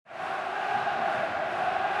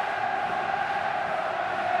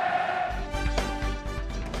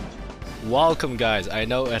Welcome guys, I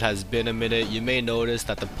know it has been a minute. You may notice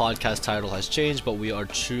that the podcast title has changed, but we are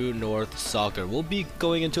True North Soccer. We'll be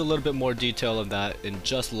going into a little bit more detail of that in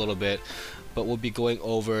just a little bit, but we'll be going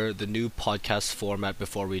over the new podcast format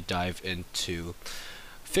before we dive into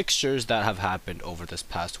fixtures that have happened over this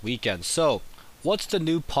past weekend. So, what's the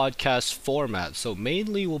new podcast format? So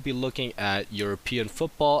mainly we'll be looking at European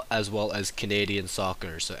football as well as Canadian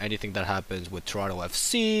soccer. So anything that happens with Toronto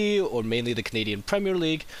FC or mainly the Canadian Premier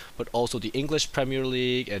League, but also the English Premier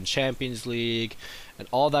League and Champions League and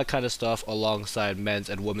all that kind of stuff alongside men's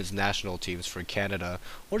and women's national teams for Canada,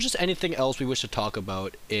 or just anything else we wish to talk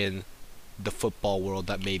about in the football world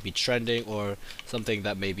that may be trending or something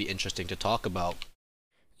that may be interesting to talk about.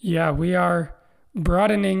 Yeah, we are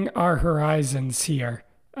broadening our horizons here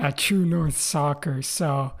at True North Soccer.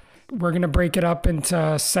 So we're going to break it up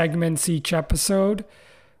into segments each episode.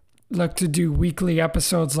 Look to do weekly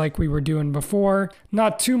episodes like we were doing before.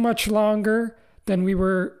 Not too much longer than we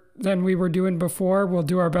were doing before. We'll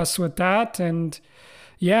do our best with that. And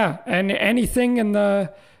yeah, and anything in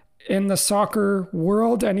the soccer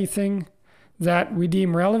world, anything that we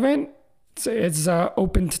deem relevant, it's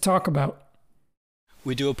open to talk about.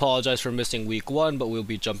 We do apologize for missing week 1, but we'll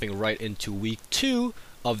be jumping right into week 2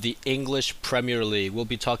 of the English Premier League. We'll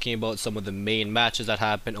be talking about some of the main matches that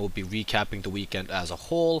happened, and we'll be recapping the weekend as a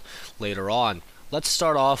whole later on. Let's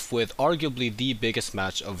start off with arguably the biggest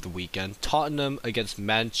match of the weekend, Tottenham against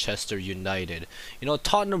Manchester United. You know,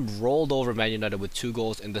 Tottenham rolled over Man United with 2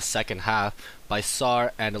 goals in the second half by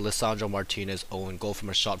Sarr and Alessandro Martinez' own goal from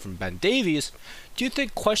a shot from Ben Davies. Do you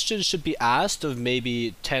think questions should be asked of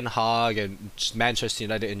maybe Ten Hag and just Manchester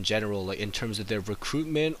United in general, like in terms of their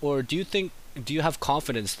recruitment, or do you have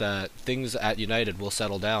confidence that things at United will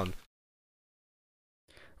settle down?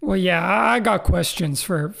 Well, yeah, I got questions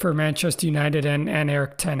for Manchester United and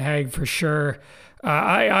Eric Ten Hag for sure.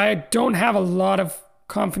 I don't have a lot of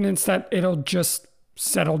confidence that it'll just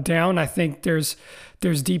settle down. I think there's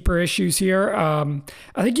deeper issues here.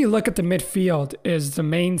 I think you look at the midfield is the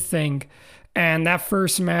main thing. And that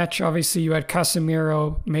first match, obviously, you had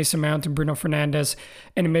Casemiro, Mason Mount, and Bruno Fernandes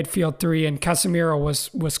in a midfield 3, and Casemiro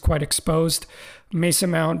was quite exposed.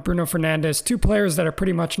 Mason Mount, Bruno Fernandes, 2 players that are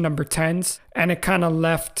pretty much number 10s, and it kind of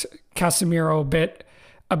left Casemiro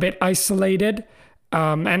a bit isolated.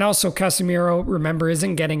 And also Casemiro, remember,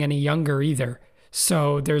 isn't getting any younger either.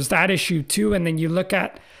 So there's that issue too. And then you look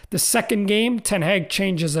at the second game, Ten Hag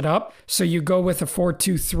changes it up. So you go with a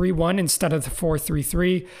 4-2-3-1 instead of the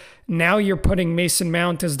 4-3-3. Now you're putting Mason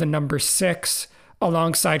Mount as the number 6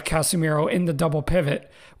 alongside Casemiro in the double pivot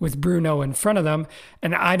with Bruno in front of them.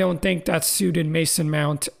 And I don't think that suited Mason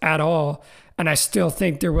Mount at all. And I still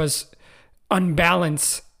think there was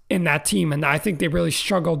unbalance in that team. And I think they really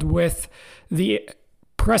struggled with the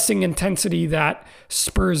pressing intensity that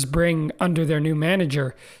Spurs bring under their new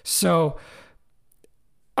manager. So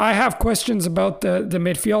I have questions about the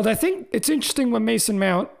midfield. I think it's interesting when Mason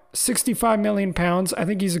Mount, 65 million pounds, I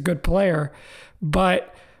think he's a good player.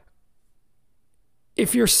 But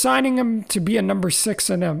if you're signing him to be a number 6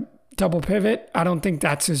 in a double pivot, I don't think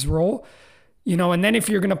that's his role. You know, and then if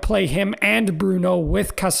you're going to play him and Bruno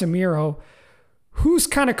with Casemiro, who's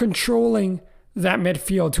kind of controlling that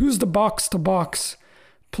midfield? Who's the box-to-box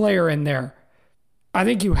player in there? I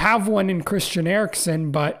think you have one in Christian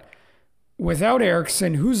Eriksen, but without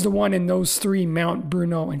Eriksen, who's the one in those 3, Mount,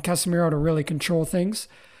 Bruno, and Casemiro, to really control things?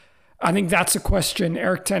 I think that's a question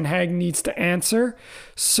Eric Ten Hag needs to answer.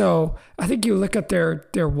 So I think you look at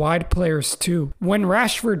their wide players too. When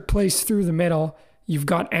Rashford plays through the middle, you've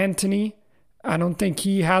got Antony. I don't think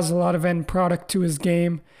he has a lot of end product to his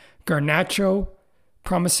game. Garnacho,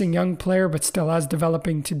 promising young player, but still has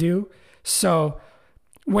developing to do. So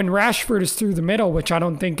when Rashford is through the middle, which I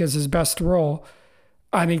don't think is his best role,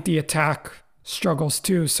 I think the attack struggles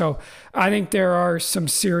too. So I think there are some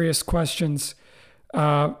serious questions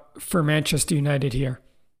for Manchester United here.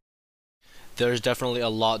 There's definitely a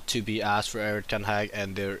lot to be asked for Eric Ten Hag,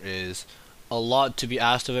 and there is a lot to be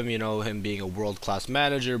asked of him, you know, him being a world-class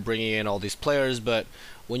manager, bringing in all these players, but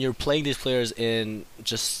when you're playing these players in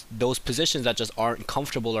just those positions that just aren't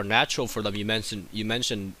comfortable or natural for them, you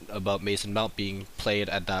mentioned about Mason Mount being played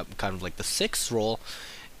at that kind of like the 6th role,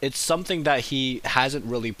 it's something that he hasn't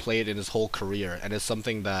really played in his whole career, and it's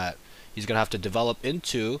something that he's going to have to develop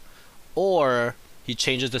into, or he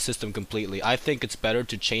changes the system completely. I think it's better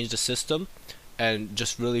to change the system and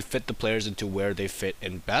just really fit the players into where they fit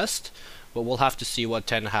in best, but we'll have to see what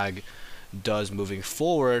Ten Hag does moving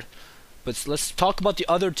forward. But let's talk about the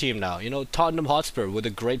other team now. Tottenham Hotspur with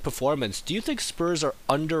a great performance. Do you think Spurs are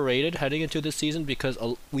underrated heading into this season? Because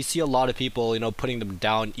we see a lot of people, putting them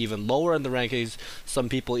down even lower in the rankings. Some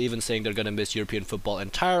people even saying they're going to miss European football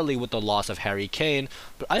entirely with the loss of Harry Kane.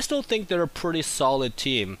 But I still think they're a pretty solid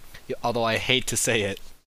team, although I hate to say it.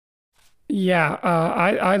 Yeah,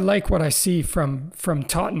 I like what I see from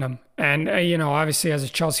Tottenham. And, obviously as a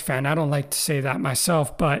Chelsea fan, I don't like to say that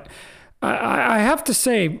myself. But I have to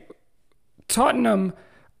say, Tottenham,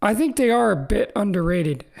 I think they are a bit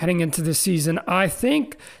underrated heading into this season. I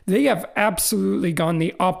think they have absolutely gone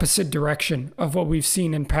the opposite direction of what we've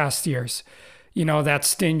seen in past years. That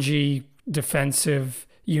stingy defensive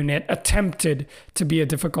unit attempted to be a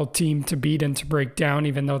difficult team to beat and to break down,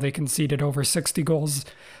 even though they conceded over 60 goals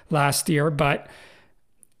last year. But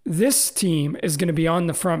this team is going to be on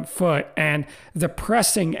the front foot, and the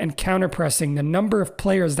pressing and counter-pressing, the number of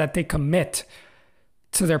players that they commit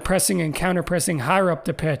to their pressing and counter-pressing higher up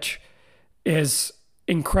the pitch is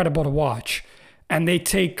incredible to watch. And they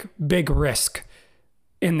take big risk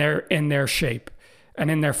in their shape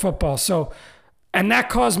and in their football. And that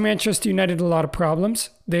caused Manchester United a lot of problems.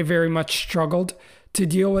 They very much struggled to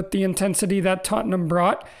deal with the intensity that Tottenham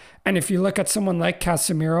brought. And if you look at someone like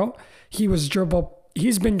Casemiro,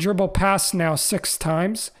 he's been dribbled past now 6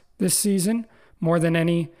 times this season, more than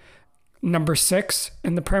any number 6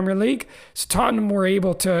 in the Premier League. So Tottenham were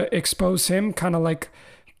able to expose him, kind of like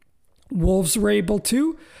Wolves were able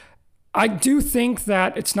to. I do think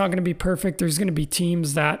that it's not going to be perfect. There's going to be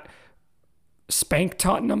teams that spank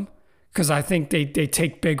Tottenham, because I think they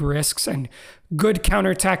take big risks, and good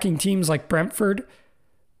counterattacking teams like Brentford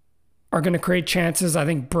are going to create chances. I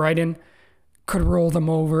think Brighton could roll them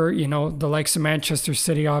over, the likes of Manchester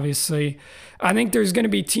City, obviously. I think there's going to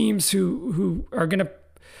be teams who are going to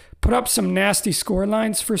put up some nasty score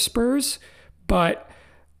lines for Spurs, but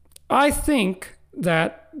I think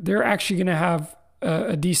that they're actually going to have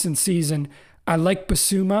a decent season. I like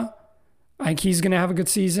Basuma. I think he's going to have a good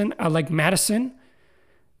season. I like Madison.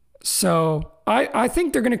 So I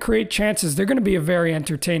think they're going to create chances. They're going to be a very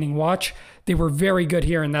entertaining watch. They were very good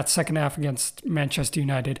here in that second half against Manchester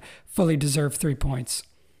United. Fully deserved 3 points.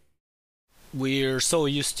 We're so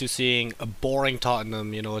used to seeing a boring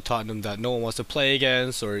Tottenham, a Tottenham that no one wants to play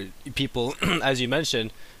against, or people, as you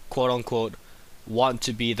mentioned, quote unquote, want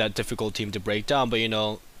to be that difficult team to break down. But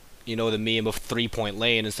the meme of 3-point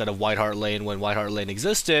lane instead of White Hart Lane when White Hart Lane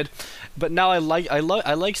existed. But now I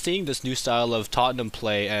like seeing this new style of Tottenham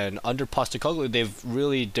play, and under Postecoglou they've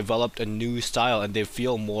really developed a new style, and they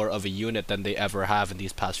feel more of a unit than they ever have in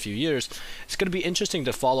these past few years. It's going to be interesting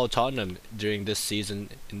to follow Tottenham during this season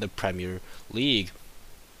in the Premier League.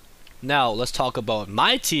 Now let's talk about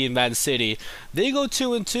my team, Man City. They go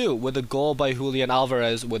 2-2 with a goal by Julian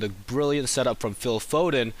Alvarez with a brilliant setup from Phil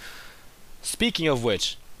Foden. Speaking of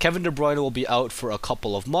which, Kevin De Bruyne will be out for a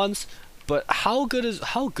couple of months, but how good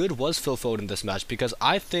was Phil Foden this match? Because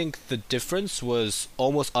I think the difference was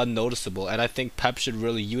almost unnoticeable, and I think Pep should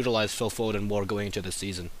really utilize Phil Foden more going into the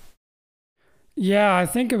season. Yeah, I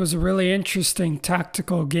think it was a really interesting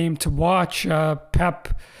tactical game to watch. Pep,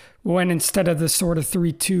 when instead of the sort of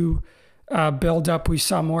 3-2 build-up, we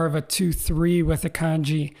saw more of a 2-3 with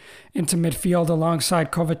Akanji into midfield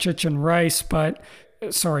alongside Kovacic and Rice,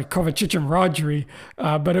 Kovacic and Rodri,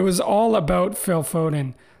 but it was all about Phil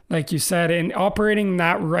Foden, like you said, and operating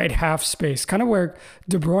that right half space, kind of where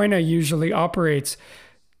De Bruyne usually operates.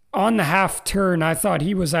 On the half turn, I thought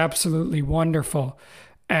he was absolutely wonderful.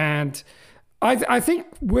 And I think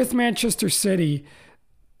with Manchester City,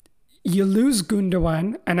 you lose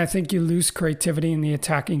Gundogan, and I think you lose creativity in the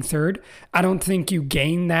attacking third. I don't think you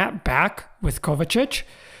gain that back with Kovacic.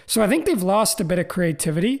 So I think they've lost a bit of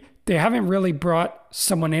creativity. They haven't really brought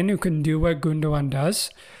someone in who can do what Gundogan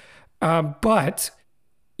does. But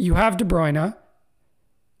you have De Bruyne,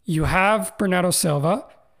 you have Bernardo Silva,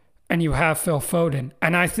 and you have Phil Foden.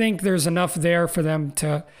 And I think there's enough there for them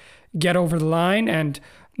to get over the line. And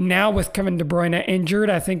now with Kevin De Bruyne injured,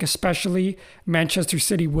 I think especially Manchester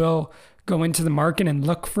City will go into the market and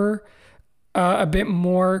look for a bit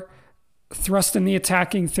more thrust in the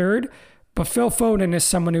attacking third. But Phil Foden is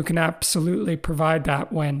someone who can absolutely provide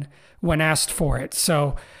that when asked for it.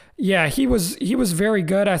 So, yeah, he was very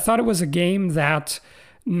good. I thought it was a game that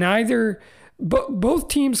both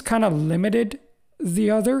teams kind of limited the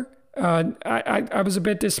other. I was a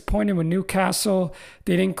bit disappointed with Newcastle.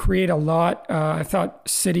 They didn't create a lot. I thought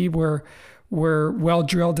City were well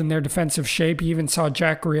drilled in their defensive shape. You even saw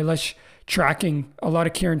Jack Grealish tracking a lot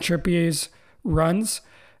of Kieran Trippier's runs,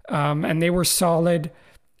 and they were solid.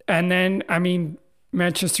 And then,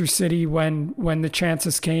 Manchester City, when the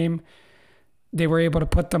chances came, they were able to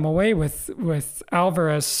put them away with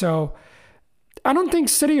Alvarez. So I don't think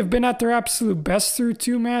City have been at their absolute best through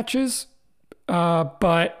 2 matches,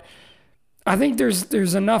 but I think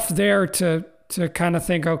there's enough there to kind of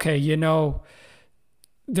think, okay,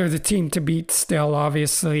 they're the team to beat still,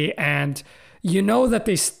 obviously, and that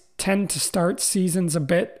they tend to start seasons a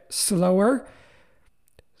bit slower.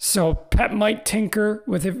 So Pep might tinker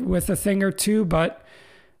with a thing or two, but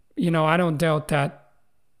I don't doubt that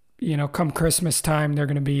come Christmas time they're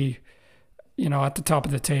going to be at the top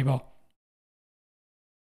of the table.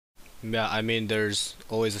 Yeah, I mean, there's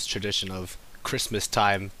always this tradition of Christmas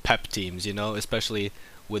time Pep teams, especially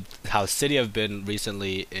with how City have been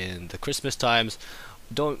recently in the Christmas times.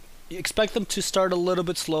 Don't expect them to start a little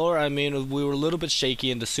bit slower. I mean, we were a little bit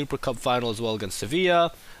shaky in the Super Cup final as well against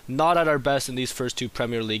Sevilla. Not at our best in these first 2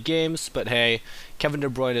 Premier League games, but hey, Kevin De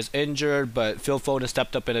Bruyne is injured, but Phil Foden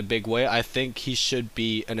stepped up in a big way. I think he should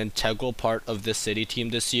be an integral part of this City team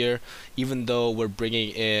this year, even though we're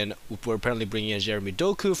apparently bringing in Jeremy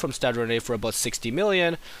Doku from Stade Rennais for about 60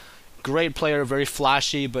 million. Great player, very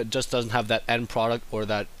flashy, but just doesn't have that end product or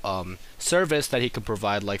that service that he can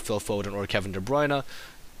provide like Phil Foden or Kevin De Bruyne.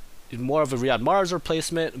 More of a Riyad Mahrez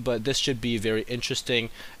replacement, but this should be very interesting.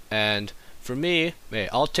 And for me, hey,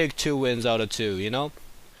 I'll take 2 wins out of 2,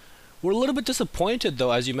 We're a little bit disappointed,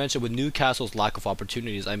 though, as you mentioned, with Newcastle's lack of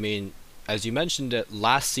opportunities. I mean, as you mentioned it,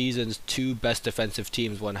 last season's 2 best defensive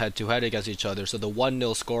teams went head-to-head against each other, so the 1-0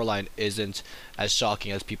 scoreline isn't as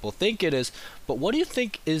shocking as people think it is. But what do you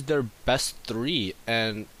think is their best 3?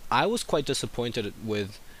 And I was quite disappointed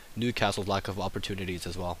with Newcastle's lack of opportunities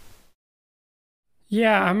as well.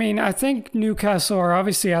 Yeah, I mean, I think Newcastle are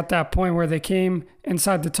obviously at that point where they came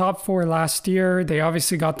inside the top 4 last year. They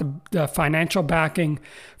obviously got the financial backing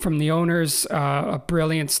from the owners, a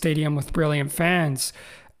brilliant stadium with brilliant fans.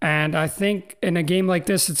 And I think in a game like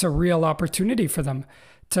this, it's a real opportunity for them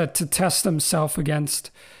to test themselves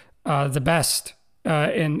against the best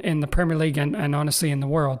in the Premier League and honestly in the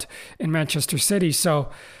world, in Manchester City. So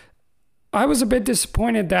I was a bit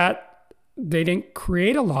disappointed that they didn't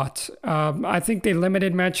create a lot. I think they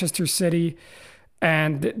limited Manchester City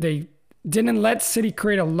and they didn't let City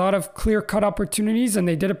create a lot of clear-cut opportunities, and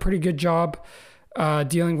they did a pretty good job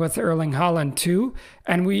dealing with Erling Haaland too.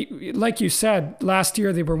 And we, like you said, last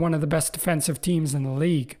year they were one of the best defensive teams in the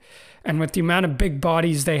league. And with the amount of big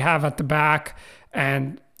bodies they have at the back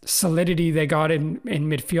and solidity they got in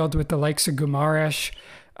midfield with the likes of Guimaraes,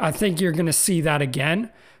 I think you're going to see that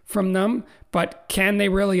again from them. But can they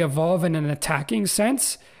really evolve in an attacking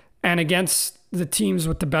sense? And against the teams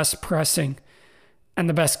with the best pressing and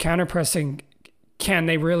the best counter-pressing, can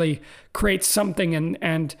they really create something?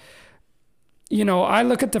 And I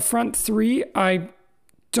look at the front 3. I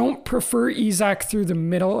don't prefer Isak through the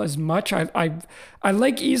middle as much. I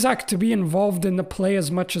like Isak to be involved in the play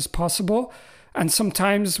as much as possible. And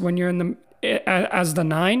sometimes when you're as the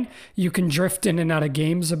 9, you can drift in and out of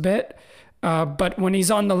games a bit. But when he's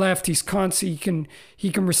on the left, he can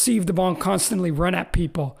receive the ball and constantly run at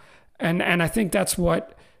people, and I think that's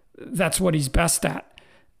what he's best at.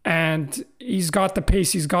 And he's got the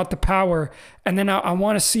pace, he's got the power, and then I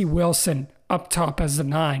want to see Wilson up top as the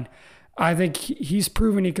 9. I think he's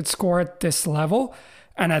proven he could score at this level,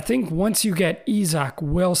 and I think once you get Isak,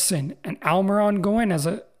 Wilson, and Almiron going as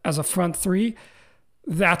a front 3,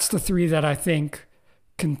 that's the 3 that I think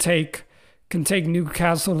can take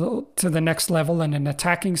Newcastle to the next level in an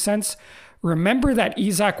attacking sense. Remember that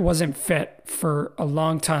Isak wasn't fit for a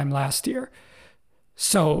long time last year.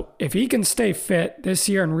 So if he can stay fit this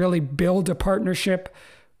year and really build a partnership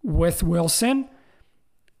with Wilson,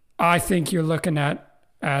 I think you're looking at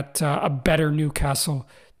a better Newcastle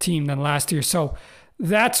team than last year. So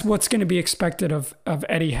that's what's going to be expected of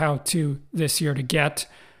Eddie Howe too this year, to get,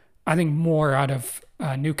 I think, more out of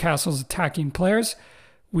Newcastle's attacking players.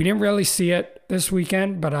 We didn't really see it this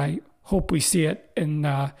weekend, but I hope we see it in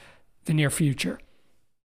the near future.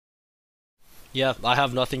 Yeah, I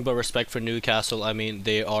have nothing but respect for Newcastle. I mean,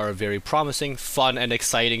 they are a very promising, fun, and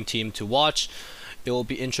exciting team to watch. It will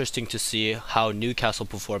be interesting to see how Newcastle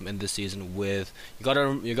perform in this season. With you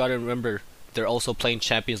gotta remember, they're also playing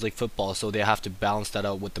Champions League football, so they have to balance that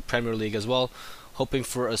out with the Premier League as well. Hoping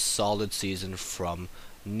for a solid season from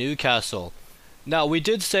Newcastle. Now, we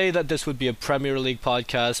did say that this would be a Premier League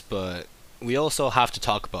podcast, but we also have to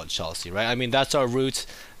talk about Chelsea, right? I mean, that's our roots.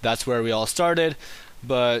 That's where we all started.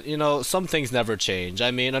 But, some things never change. I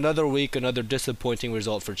mean, another week, another disappointing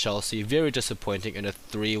result for Chelsea. Very disappointing in a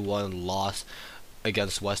 3-1 loss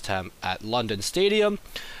against West Ham at London Stadium.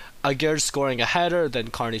 Aguirre scoring a header, then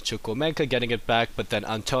Carney Chukwuemeka getting it back, but then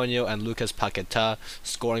Antonio and Lucas Paqueta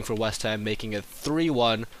scoring for West Ham, making it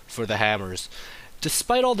 3-1 for the Hammers.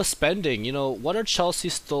 Despite all the spending, what are Chelsea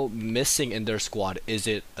still missing in their squad? Is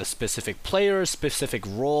it a specific player, a specific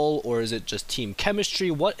role, or is it just team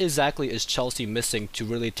chemistry? What exactly is Chelsea missing to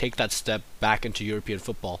really take that step back into European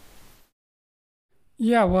football?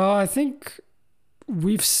 Yeah, well, I think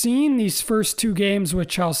we've seen these first two games with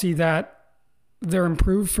Chelsea that they're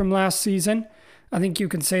improved from last season. I think you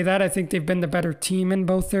can say that. I think they've been the better team in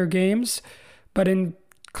both their games. But in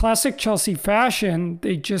classic Chelsea fashion,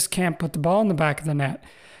 they just can't put the ball in the back of the net.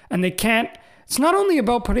 And they can't, it's not only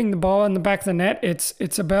about putting the ball in the back of the net,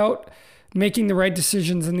 it's about making the right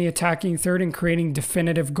decisions in the attacking third and creating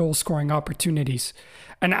definitive goal-scoring opportunities.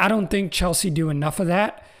 And I don't think Chelsea do enough of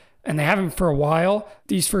that. And they haven't for a while.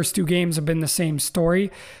 These first two games have been the same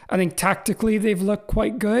story. I think tactically they've looked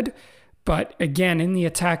quite good. But again, in the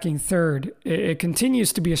attacking third, it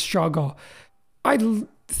continues to be a struggle. I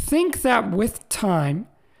think that with time,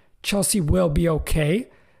 Chelsea will be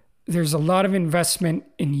okay. There's a lot of investment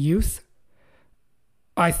in youth.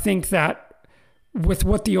 I think that with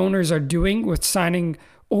what the owners are doing, with signing,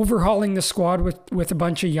 overhauling the squad with a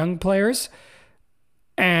bunch of young players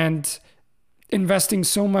and investing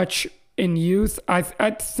so much in youth, I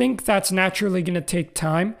think that's naturally going to take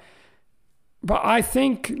time. But I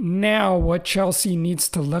think now what Chelsea needs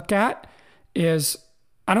to look at is,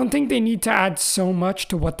 I don't think they need to add so much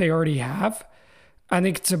to what they already have. I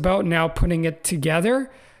think it's about now putting it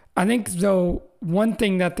together. I think, though, one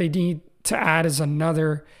thing that they need to add is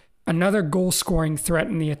another goal-scoring threat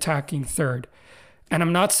in the attacking third. And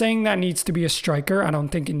I'm not saying that needs to be a striker. I don't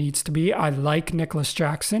think it needs to be. I like Nicholas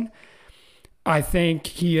Jackson. I think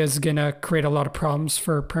he is going to create a lot of problems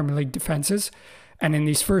for Premier League defenses. And in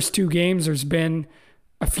these first two games, there's been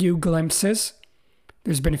a few glimpses.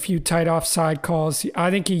 There's been a few tight offside calls.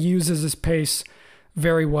 I think he uses his pace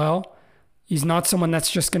very well. He's not someone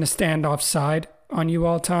that's just going to stand offside on you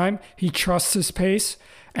all the time. He trusts his pace,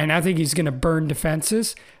 and I think he's going to burn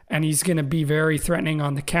defenses, and he's going to be very threatening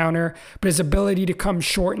on the counter. But his ability to come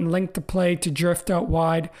short and link the play, to drift out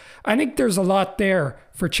wide, I think there's a lot there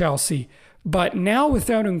for Chelsea. But now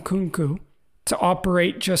without Nkunku to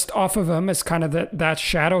operate just off of him as kind of that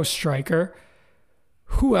shadow striker,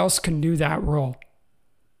 who else can do that role?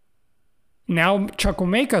 Now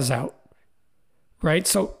Chukwuemeka's out, right?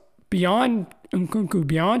 So beyond Nkunku,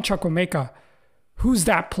 beyond Chukwuemeka, who's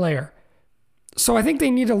that player? So I think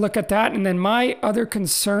they need to look at that. And then my other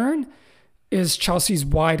concern is Chelsea's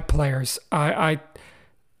wide players. I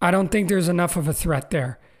don't think there's enough of a threat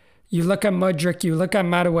there. You look at Mudryk, you look at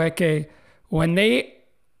Madueke, when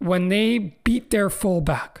they beat their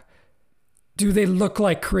fullback, do they look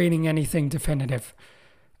like creating anything definitive?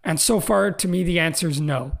 And so far, to me, the answer is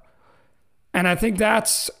no. And I think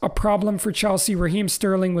that's a problem for Chelsea. Raheem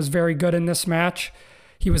Sterling was very good in this match.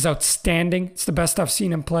 He was outstanding. It's the best I've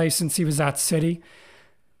seen him play since he was at City.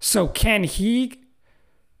 So can he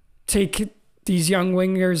take these young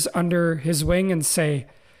wingers under his wing and say,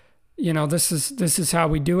 this is how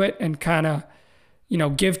we do it, and kind of,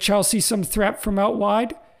 give Chelsea some threat from out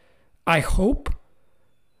wide? I hope.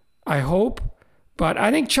 But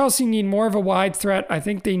I think Chelsea need more of a wide threat. I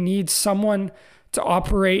think they need someone to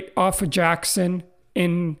operate off of Jackson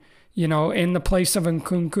in the place of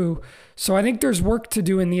Nkunku. So I think there's work to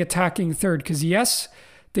do in the attacking third, because yes,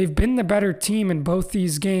 they've been the better team in both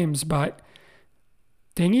these games, but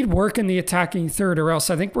they need work in the attacking third, or else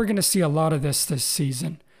I think we're going to see a lot of this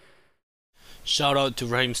season. Shout out to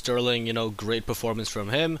Raheem Sterling, great performance from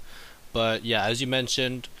him. But yeah, as you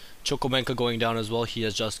mentioned, Chukwuemeka going down as well. He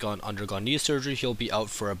has just undergone knee surgery. He'll be out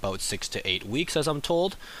for about 6 to 8 weeks, as I'm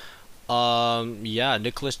told.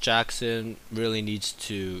 Nicholas Jackson really needs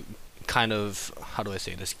to kind of, how do I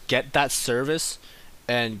say this, get that service,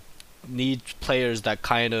 and need players that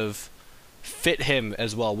kind of fit him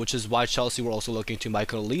as well, which is why Chelsea were also looking to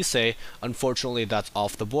Michael Olise. Unfortunately, that's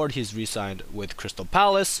off the board. He's re-signed with Crystal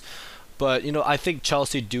Palace. But, I think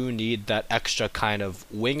Chelsea do need that extra kind of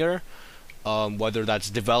winger, whether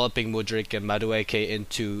that's developing Mudryk and Madueke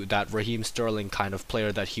into that Raheem Sterling kind of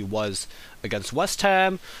player that he was against West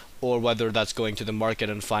Ham, or whether that's going to the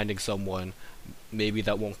market and finding someone maybe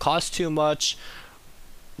that won't cost too much.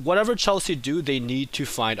 Whatever Chelsea do, they need to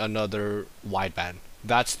find another wide man.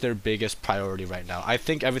 That's their biggest priority right now. I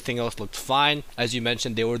think everything else looked fine. As you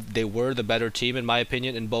mentioned, they were the better team, in my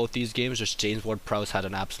opinion, in both these games. Just James Ward-Prowse had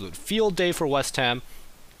an absolute field day for West Ham.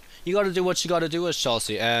 You got to do what you got to do as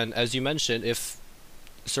Chelsea. And as you mentioned, if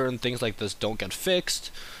certain things like this don't get fixed,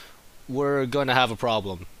 we're going to have a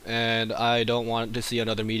problem. And I don't want to see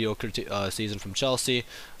another mediocre season from Chelsea.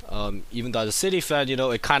 Even though as a City fan,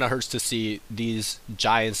 it kind of hurts to see these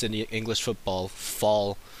giants in English football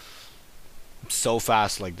fall so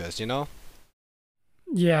fast like this.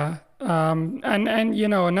 Yeah. And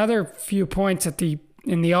another few points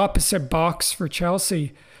in the opposite box for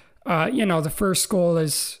Chelsea. The first goal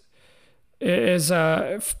is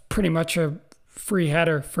pretty much a free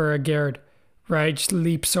header for Aguerd, right? Just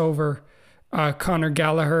leaps over Conor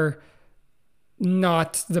Gallagher.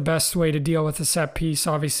 Not the best way to deal with a set piece.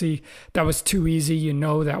 Obviously, that was too easy.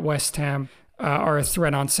 That West Ham are a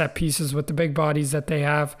threat on set pieces with the big bodies that they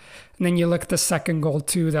have. And then you look at the second goal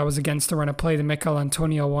too. That was against the run of play, the Mikel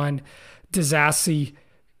Antonio one. Disasi,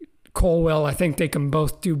 Colwill, I think they can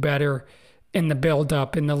both do better in the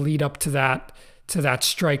build-up, in the lead-up to that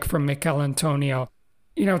strike from Mikel Antonio.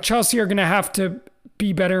 Chelsea are going to have to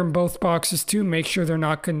be better in both boxes too. Make sure they're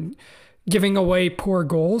not giving away poor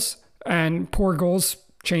goals. And poor goals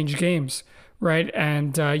change games, right?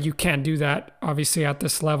 And you can't do that, obviously, at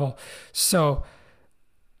this level. So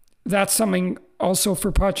that's something also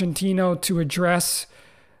for Pochettino to address.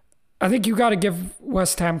 I think you got to give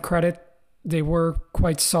West Ham credit. They were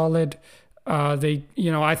quite solid. I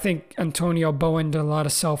think Antonio Bowen did a lot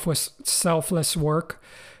of selfless work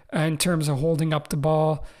in terms of holding up the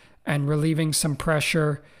ball and relieving some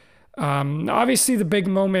pressure. Obviously, the big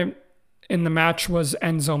moment in the match was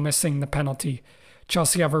Enzo missing the penalty.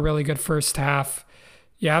 Chelsea have a really good first half.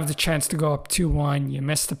 You have the chance to go up 2-1. You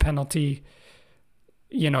miss the penalty.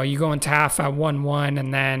 You go into half at 1-1,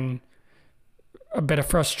 and then a bit of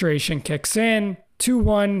frustration kicks in.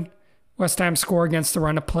 2-1, West Ham score against the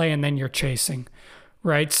run of play, and then you're chasing,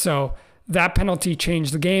 right? So that penalty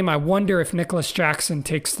changed the game. I wonder if Nicholas Jackson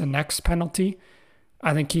takes the next penalty.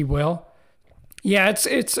 I think he will. Yeah,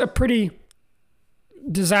 it's a pretty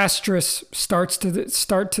disastrous start to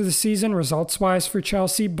the season results wise for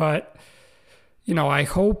Chelsea, but I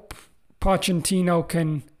hope Pochettino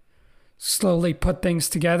can slowly put things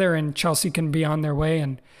together and Chelsea can be on their way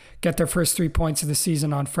and get their first 3 points of the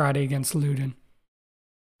season on Friday against Luton.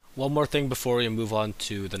 One more thing before we move on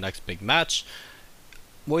to the next big match.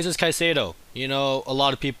 Moises Caicedo. A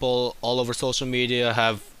lot of people all over social media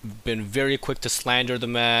have been very quick to slander the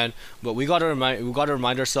man, but we got to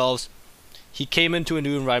remind ourselves he came into a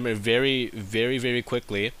new environment very, very, very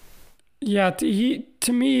quickly. Yeah,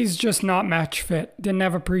 to me, he's just not match fit. Didn't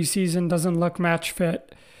have a preseason, doesn't look match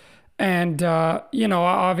fit. And,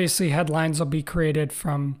 obviously headlines will be created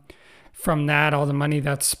from that, all the money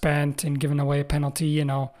that's spent and giving away a penalty,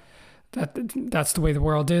 that's the way the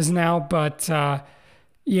world is now. But,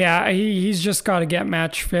 he's just got to get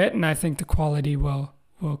match fit, and I think the quality will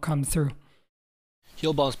come through.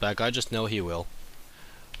 He'll bounce back. I just know he will.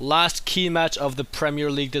 Last key match of the Premier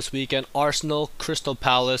League this weekend, Arsenal, Crystal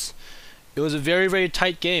Palace. It was a very, very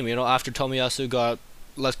tight game, after Tomiyasu got,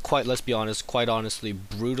 let's be honest, quite honestly,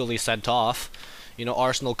 brutally sent off.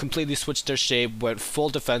 Arsenal completely switched their shape, went full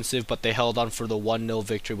defensive, but they held on for the 1-0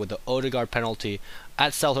 victory with the Odegaard penalty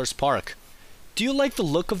at Selhurst Park. Do you like the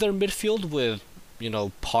look of their midfield with,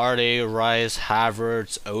 Partey, Rice,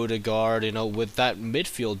 Havertz, Odegaard, with that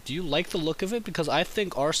midfield? Do you like the look of it? Because I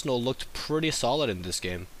think Arsenal looked pretty solid in this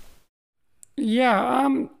game. Yeah,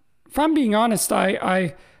 if I'm being honest,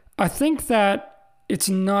 I think that it's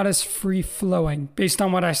not as free-flowing based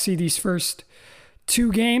on what I see these first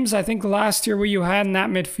 2 games. I think last year what you had in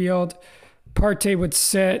that midfield, Partey would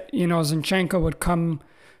sit, Zinchenko would come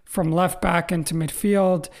from left back into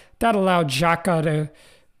midfield. That allowed Xhaka to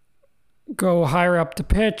go higher up the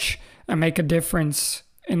pitch and make a difference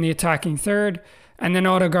in the attacking third. And then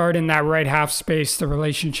Odegaard in that right half space, the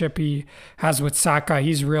relationship he has with Saka,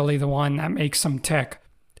 he's really the one that makes him tick.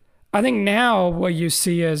 I think now what you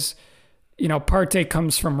see is, Partey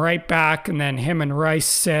comes from right back and then him and Rice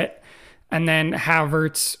sit, and then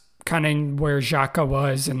Havertz kind of where Xhaka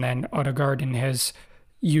was, and then Odegaard in his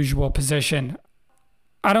usual position.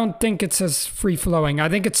 I don't think it's as free-flowing. I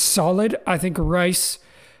think it's solid. I think Rice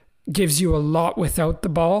gives you a lot without the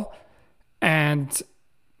ball, and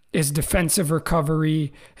his defensive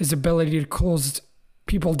recovery, his ability to close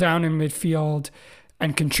people down in midfield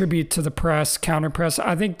and contribute to the press, counter press.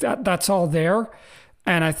 I think that's all there.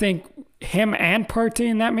 And I think him and Partey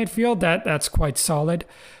in that midfield, that's quite solid.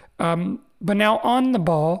 But now on the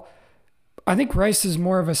ball, I think Rice is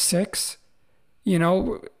more of a 6.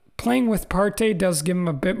 Playing with Partey does give him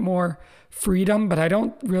a bit more freedom, but I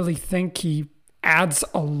don't really think he adds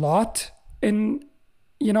a lot in,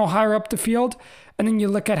 higher up the field. And then you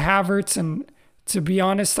look at Havertz, and to be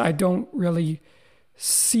honest, I don't really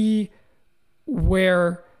see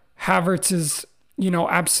where Havertz's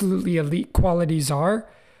absolutely elite qualities are,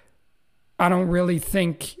 I don't really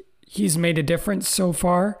think he's made a difference so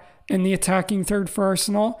far in the attacking third for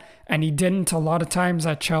Arsenal, and he didn't a lot of times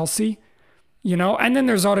at Chelsea. And then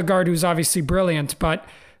there's Odegaard, who's obviously brilliant, but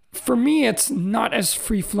for me, it's not as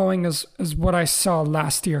free-flowing as what I saw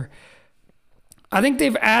last year. I think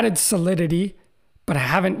they've added solidity, but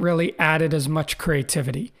haven't really added as much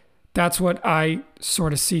creativity. That's what I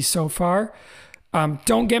sort of see so far.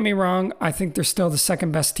 Don't get me wrong, I think they're still the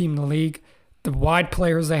second best team in the league. The wide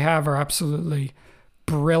players they have are absolutely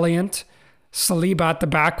brilliant. Saliba at the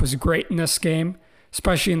back was great in this game,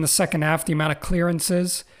 especially in the second half, the amount of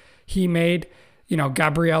clearances he made.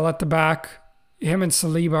 Gabriel at the back, him and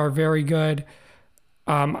Saliba are very good.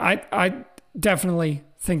 I definitely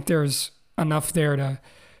think there's enough there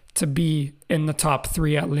to be in the top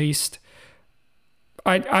three at least.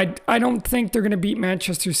 I don't think they're going to beat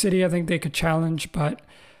Manchester City. I think they could challenge, but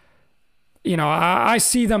I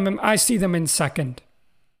see them in second.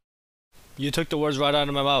 You took the words right out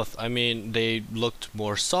of my mouth. I mean, they looked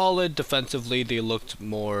more solid defensively. They looked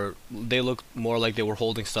more like they were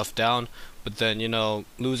holding stuff down. But then,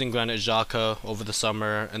 losing Granit Xhaka over the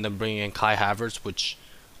summer and then bringing in Kai Havertz, which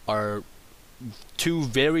are two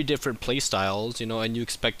very different play styles, and you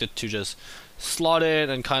expect it to just slot in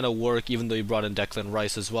and kind of work, even though you brought in Declan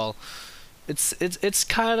Rice as well. It's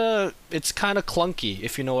kind of clunky,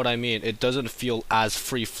 if you know what I mean. It doesn't feel as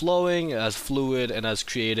free flowing, as fluid, and as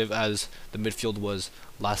creative as the midfield was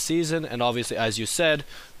last season. And obviously, as you said,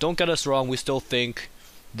 don't get us wrong, we still think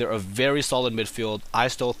they're a very solid midfield. I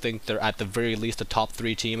still think they're at the very least a top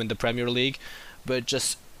 3 team in the Premier League, but it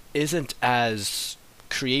just isn't as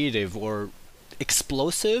creative or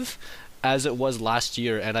explosive as it was last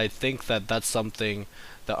year. And I think that that's something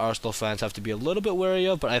that Arsenal fans have to be a little bit wary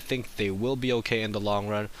of, but I think they will be okay in the long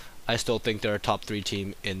run. I still think they're a top 3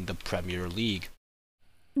 team in the Premier League.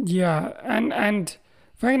 Yeah, and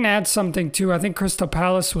if I can add something too, I think Crystal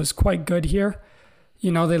Palace was quite good here. They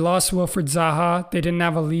lost Wilfried Zaha. They didn't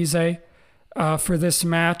have Elise for this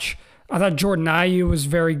match. I thought Jordan Ayew was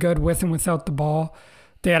very good with and without the ball.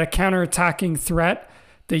 They had a counter-attacking threat.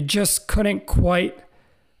 They just couldn't quite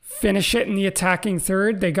finish it in the attacking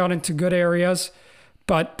third. They got into good areas,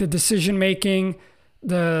 but the decision-making,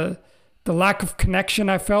 the lack of connection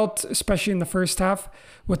I felt, especially in the first half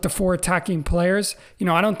with the 4 attacking players.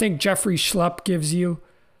 I don't think Jeffrey Schlupp gives you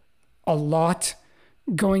a lot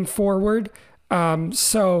going forward.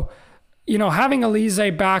 So, having Elise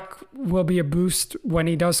back will be a boost when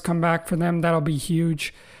he does come back for them. That'll be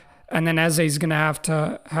huge. And then Eze's going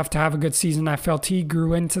to have a good season. I felt he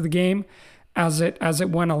grew into the game as it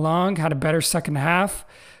went along, had a better second half.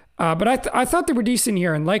 But I thought they were decent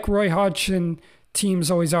here. And like Roy Hodgson teams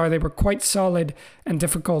always are, they were quite solid and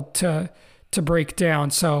difficult to break down.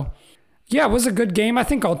 So, yeah, it was a good game. I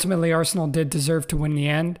think ultimately Arsenal did deserve to win the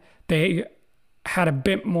end. They had a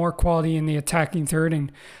bit more quality in the attacking third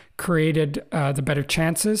and created the better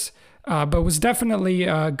chances. But it was definitely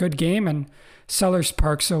a good game, and Sellers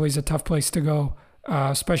Park's always a tough place to go,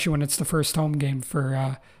 especially when it's the first home game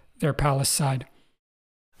for their Palace side.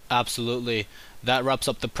 Absolutely. That wraps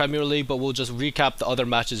up the Premier League, but we'll just recap the other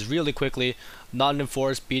matches really quickly. Nottingham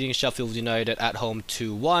Forest beating Sheffield United at home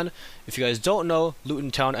 2-1. If you guys don't know,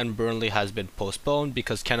 Luton Town and Burnley has been postponed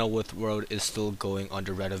because Kenilworth Road is still going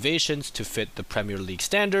under renovations to fit the Premier League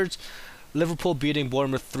standards. Liverpool beating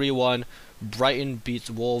Bournemouth 3-1. Brighton beats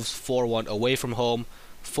Wolves 4-1 away from home.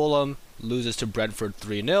 Fulham loses to Brentford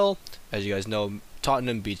 3-0. As you guys know,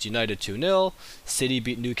 Tottenham beats United 2-0. City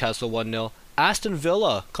beat Newcastle 1-0. Aston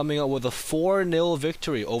Villa coming out with a 4-0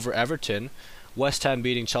 victory over Everton. West Ham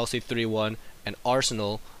beating Chelsea 3-1. And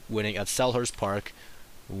Arsenal winning at Selhurst Park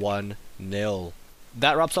 1-0.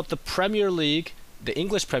 That wraps up the Premier League, the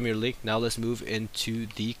English Premier League. Now let's move into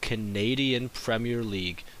the Canadian Premier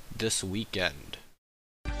League this weekend.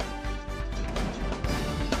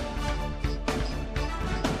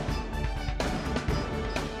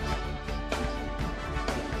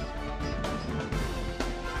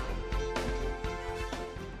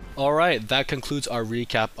 Alright, that concludes our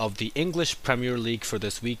recap of the English Premier League for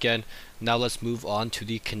this weekend. Now let's move on to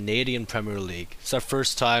the Canadian Premier League. It's our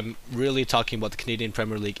first time really talking about the Canadian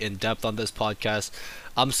Premier League in depth on this podcast.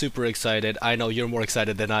 I'm super excited. I know you're more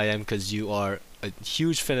excited than I am because you are a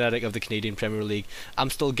huge fanatic of the Canadian Premier League.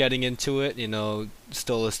 I'm still getting into it,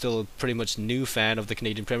 still a pretty much new fan of the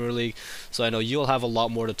Canadian Premier League. So I know you'll have a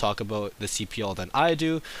lot more to talk about the CPL than I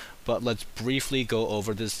do, but let's briefly go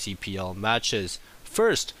over the CPL matches.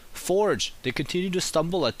 First, Forge. They continue to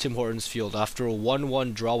stumble at Tim Hortons Field after a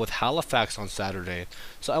 1-1 draw with Halifax on Saturday.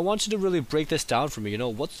 So I want you to really break this down for me.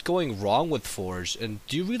 What's going wrong with Forge? And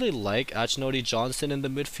do you really like Achinoti Johnson in the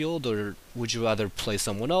midfield, or would you rather play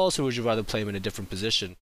someone else, or would you rather play him in a different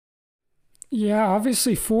position? Yeah,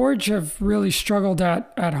 obviously Forge have really struggled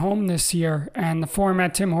at home this year, and the form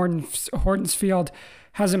at Tim Hortons Field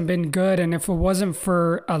hasn't been good. And if it wasn't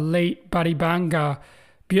for a late Baribanga,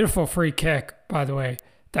 beautiful free kick, by the way,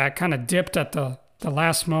 that kind of dipped at the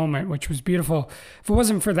last moment, which was beautiful. If it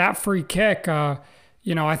wasn't for that free kick, I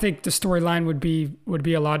think the storyline would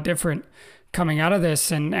be a lot different coming out of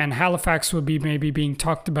this, and Halifax would be maybe being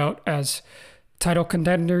talked about as title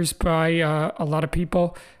contenders by a lot of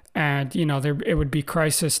people. And it would be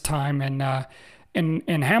crisis time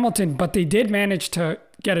in Hamilton, but they did manage to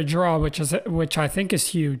get a draw, which I think is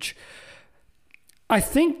huge. I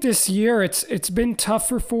think this year it's been tough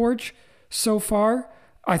for Forge so far.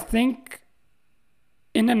 I think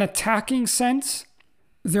in an attacking sense,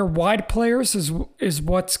 their wide players is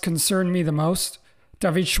what's concerned me the most.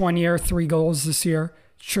 David Chouanier, 3 goals this year.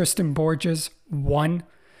 Tristan Borges, 1.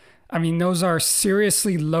 I mean, those are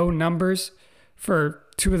seriously low numbers for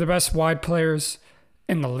 2 of the best wide players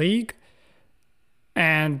in the league.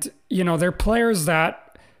 And, they're players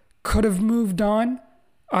that could have moved on,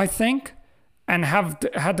 I think, and have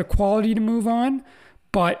had the quality to move on,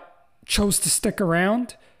 but chose to stick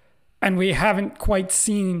around. And we haven't quite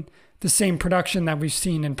seen the same production that we've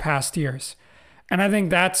seen in past years. And I think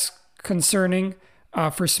that's concerning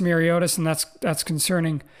for Smiriotis, and that's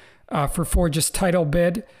concerning for Forge's title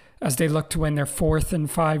bid as they look to win their 4th in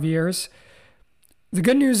 5 years. The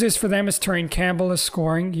good news is for them is Terry Campbell is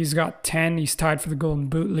scoring. He's got 10. He's tied for the Golden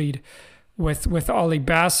Boot lead with Ollie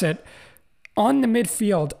Bassett. On the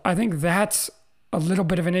midfield, I think that's a little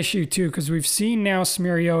bit of an issue too, because we've seen now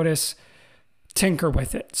Smiriotis tinker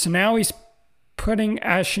with it. So now he's putting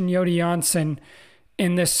Achinoti Johnson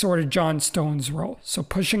in this sort of John Stones role, so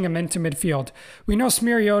pushing him into midfield. We know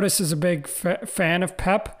Smiriotis is a big fan of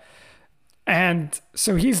Pep, and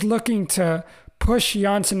so he's looking to push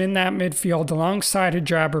Janssen in that midfield alongside a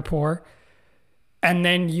Jaberpour, and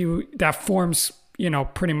then that forms,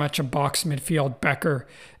 pretty much a box midfield. Becker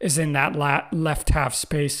is in that left half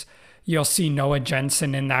space. You'll see Noah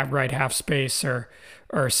Jensen in that right half space, or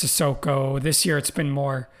Sissoko. This year it's been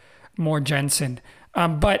more Jensen.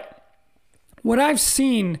 But what I've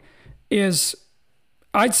seen is,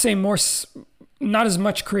 I'd say not as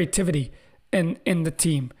much creativity in the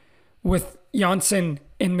team with Janssen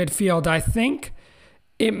in midfield. I think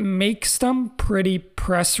it makes them pretty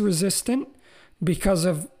press resistant because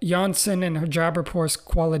of Janssen and Jaberpour's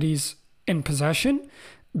qualities in possession,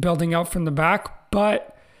 building out from the back.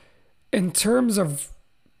 But in terms of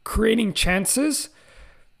creating chances,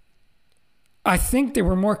 I think they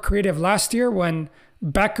were more creative last year when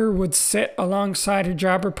Becker would sit alongside a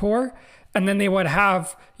Jaberpour, and then they would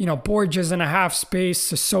have, Borges in a half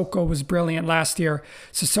space. Sissoko was brilliant last year.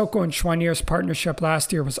 Sissoko and Chouanier's partnership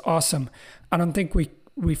last year was awesome. I don't think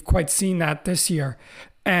we've quite seen that this year.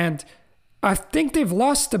 And I think they've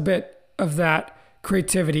lost a bit of that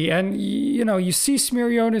creativity. And, you see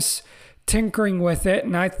Smiriotis tinkering with it,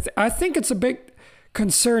 and I think it's a bit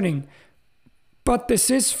concerning. But this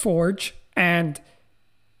is Forge, and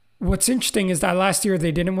what's interesting is that last year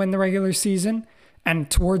they didn't win the regular season, and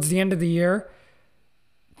towards the end of the year,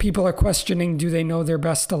 people are questioning, do they know their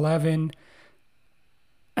best 11?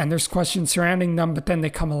 And there's questions surrounding them, but then they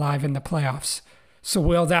come alive in the playoffs. So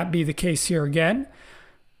will that be the case here again?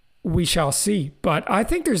 We shall see. But I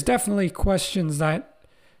think there's definitely questions that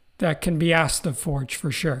can be asked of Forge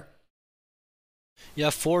for sure.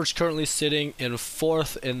 Yeah, Forge currently sitting in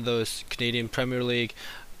 4th in the Canadian Premier League.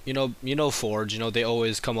 Forge, they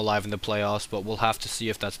always come alive in the playoffs, but we'll have to see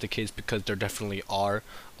if that's the case, because there definitely are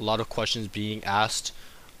a lot of questions being asked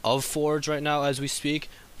of Forge right now as we speak.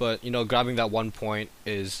 But, grabbing that 1 point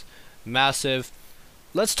is massive.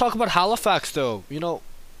 Let's talk about Halifax, though.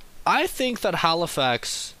 I think that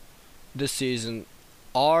Halifax this season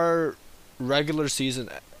are regular season,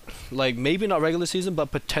 like maybe not regular season,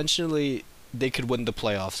 but potentially they could win the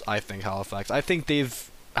playoffs. I think Halifax. I think they've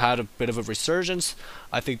had a bit of a resurgence.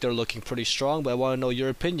 I think they're looking pretty strong, but I want to know your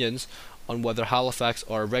opinions on whether Halifax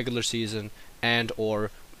are regular season and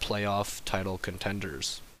or playoff title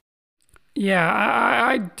contenders. Yeah,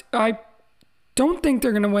 I don't think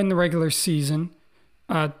they're going to win the regular season,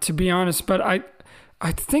 to be honest, but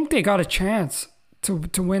I think they got a chance to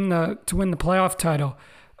win the playoff title.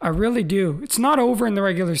 I really do. It's not over in the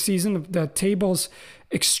regular season. The table's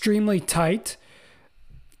extremely tight,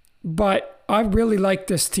 but I really like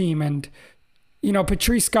this team, and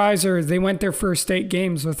Patrice Geyser, they went their first 8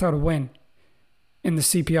 games without a win in the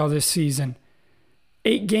CPL this season.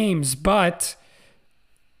 8 games, but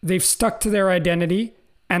they've stuck to their identity,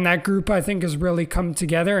 and that group, I think, has really come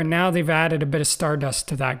together, and now they've added a bit of stardust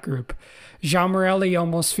to that group. Jean Morelli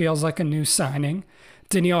almost feels like a new signing.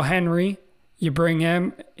 Daniel Henry, you bring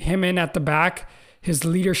him in at the back, his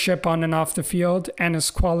leadership on and off the field, and his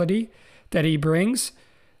quality that he brings.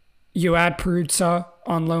 You add Peruzza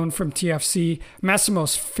on loan from TFC.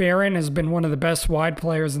 Massimos Ferrin has been one of the best wide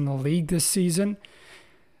players in the league this season.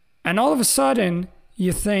 And all of a sudden,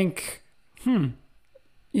 you think,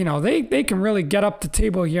 they can really get up the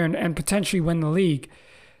table here and potentially win the league.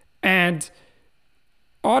 And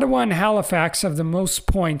Ottawa and Halifax have the most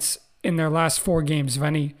points in their last 4 games of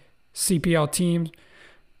any CPL team.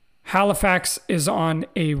 Halifax is on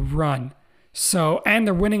a run. And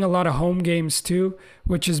they're winning a lot of home games too,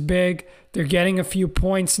 which is big. They're getting a few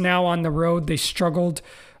points now on the road. They struggled,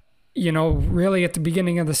 really at the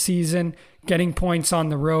beginning of the season, getting points on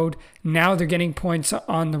the road. Now they're getting points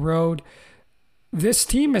on the road. This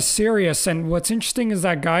team is serious. And what's interesting is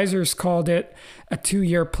that Geyser's called it a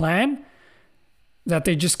 2-year plan, that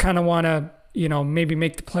they just kind of want to, maybe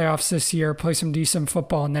make the playoffs this year, play some decent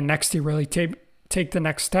football, and then next year really take the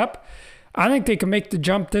next step. I think they can make the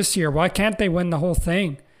jump this year. Why can't they win the whole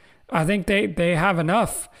thing? I think they have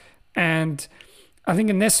enough. And I think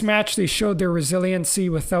in this match, they showed their resiliency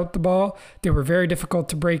without the ball. They were very difficult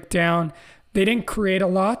to break down. They didn't create a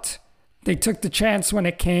lot. They took the chance when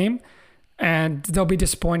it came, and they'll be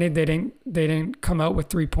disappointed they didn't come out with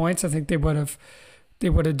 3 points. I think they would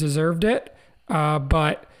have deserved it.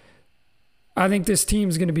 But I think this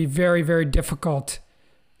team's going to be very, very difficult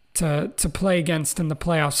to play against in the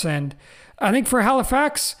playoffs. And I think for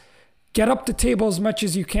Halifax, get up the table as much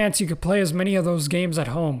as you can so you can play as many of those games at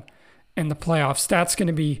home in the playoffs. That's going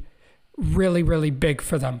to be really, really big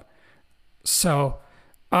for them. So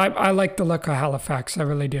I like the look of Halifax. I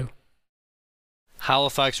really do.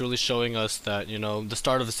 Halifax really showing us that, the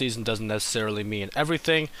start of the season doesn't necessarily mean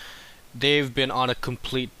everything. They've been on a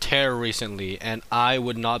complete tear recently, and I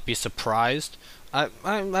would not be surprised.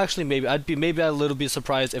 I'm actually I'd be a little bit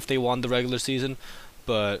surprised if they won the regular season,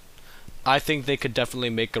 but I think they could definitely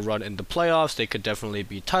make a run in the playoffs. They could definitely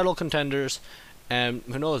be title contenders, and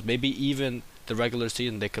who knows, maybe even the regular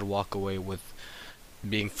season they could walk away with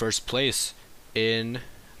being first place in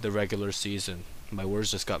the regular season. My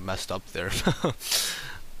words just got messed up there.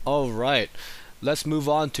 All right. Let's move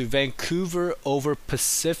on to Vancouver over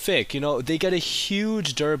Pacific. They get a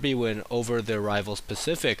huge derby win over their rivals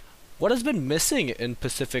Pacific. What has been missing in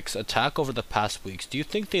Pacific's attack over the past weeks? Do you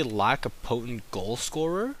think they lack a potent goal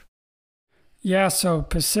scorer? Yeah, so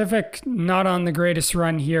Pacific not on the greatest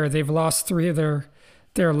run here. They've lost 3 of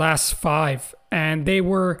their last 5. And they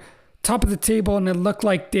were top of the table, and it looked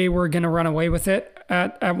like they were going to run away with it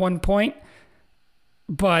at one point.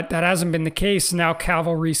 But that hasn't been the case. Now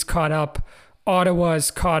Cavalry's caught up.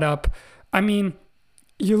 Ottawa's caught up. I mean,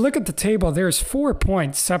 you look at the table, there's 4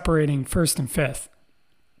 points separating first and fifth.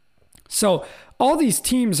 So all these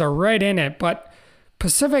teams are right in it, but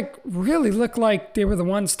Pacific really looked like they were the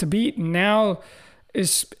ones to beat, and now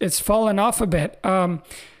it's fallen off a bit.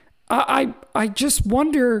 I just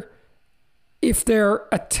wonder if their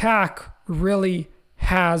attack really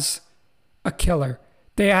has a killer.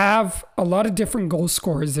 They have a lot of different goal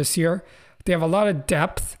scorers this year. They have a lot of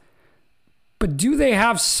depth. But do they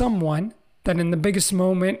have someone that in the biggest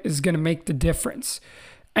moment is going to make the difference?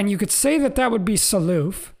 And you could say that would be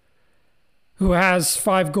Salouf, who has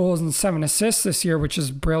 5 goals and 7 assists this year, which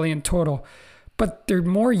is brilliant total. But they're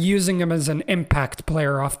more using him as an impact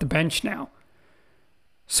player off the bench now.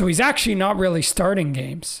 So he's actually not really starting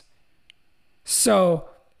games. So,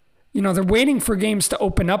 they're waiting for games to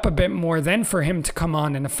open up a bit more than for him to come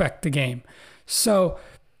on and affect the game. So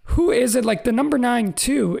who is it? Like the number 9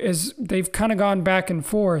 too is they've kind of gone back and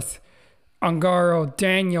forth. Ongaro,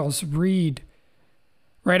 Daniels, Reed.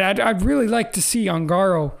 Right? I'd really like to see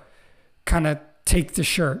Ongaro kind of take the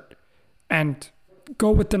shirt and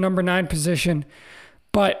go with the number 9 position.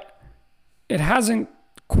 But it hasn't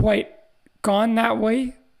quite gone that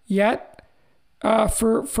way yet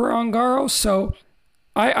for Ongaro. So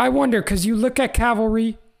I wonder, because you look at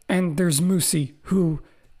Cavalry and there's Musi, who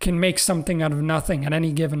can make something out of nothing at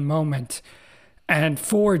any given moment. And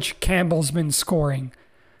Forge, Campbell's been scoring.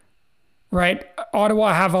 Right?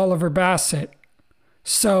 Ottawa have Oliver Bassett.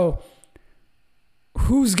 So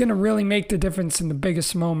who's going to really make the difference in the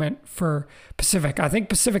biggest moment for Pacific? I think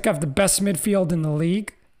Pacific have the best midfield in the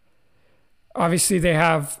league. Obviously, they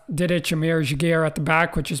have Didic, Amir, Jaguar at the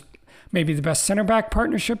back, which is maybe the best center back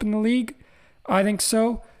partnership in the league. I think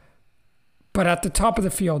so. But at the top of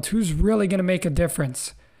the field, who's really going to make a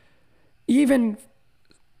difference? Even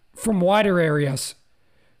from wider areas,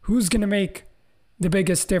 who's going to make the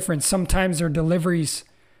biggest difference? Sometimes their deliveries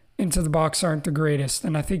into the box aren't the greatest.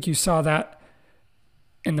 And I think you saw that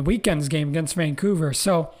in the weekend's game against Vancouver.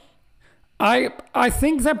 So I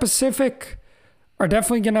think that Pacific are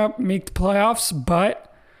definitely going to make the playoffs,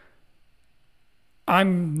 but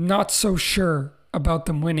I'm not so sure about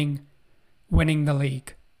them winning the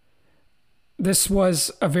league. This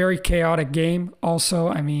was a very chaotic game also.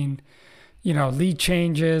 I mean, lead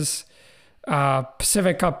changes,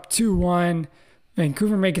 Pacific up 2-1,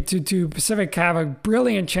 Vancouver make it 2-2. Pacific have a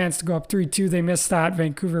brilliant chance to go up 3-2. They missed that.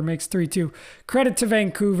 Vancouver makes 3-2. Credit to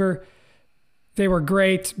Vancouver. They were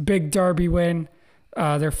great. Big derby win.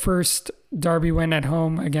 Their first derby win at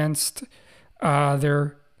home against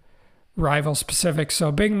their rivals Pacific.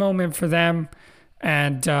 So big moment for them.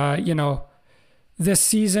 And, this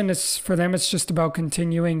season, for them, it's just about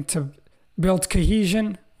continuing to build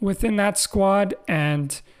cohesion within that squad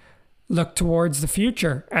and look towards the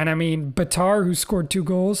future. And I mean, Batar, who scored 2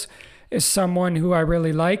 goals, is someone who I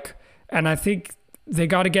really like. And I think they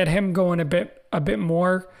got to get him going a bit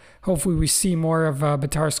more. Hopefully we see more of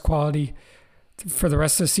Batar's quality for the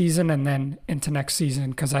rest of the season and then into next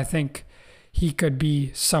season, because I think he could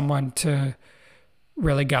be someone to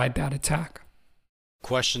really guide that attack.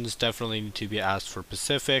 Questions definitely need to be asked for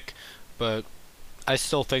Pacific, but I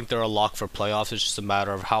still think they're a lock for playoffs. It's just a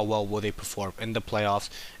matter of how well will they perform in the playoffs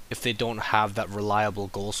if they don't have that reliable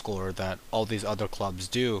goal scorer that all these other clubs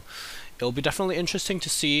do. It'll be definitely interesting to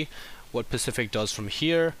see what Pacific does from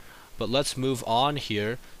here, but let's move on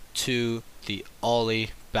here to the Ollie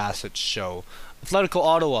Bassett show. Atletico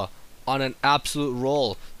Ottawa on an absolute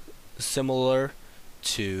roll, similar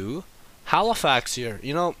to Halifax here.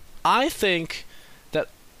 I think that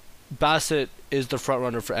Bassett is the front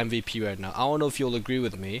runner for MVP right now. I don't know if you'll agree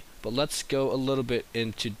with me, but let's go a little bit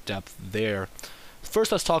into depth there.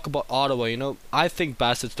 First, let's talk about Ottawa. I think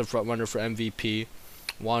Bassett's the front runner for MVP.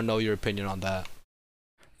 Want to know your opinion on that?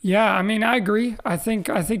 Yeah, I mean, I agree. I think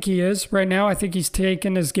he is right now. I think he's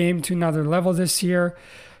taken his game to another level this year.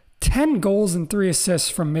 10 goals and 3 assists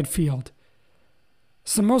from midfield.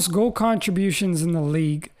 It's the most goal contributions in the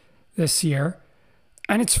league this year.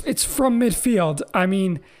 And it's from midfield. I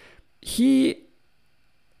mean, he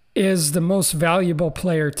is the most valuable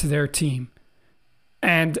player to their team.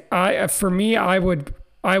 And I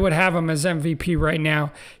would have him as MVP right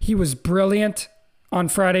now. He was brilliant on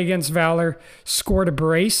Friday against Valour, scored a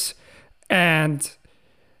brace, and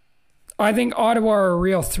I think Ottawa are a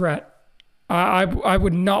real threat. I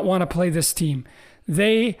would not want to play this team.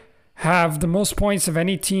 They have the most points of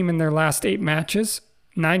any team in their last 8 matches,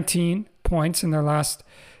 19 points in their last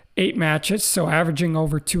 8 matches, so averaging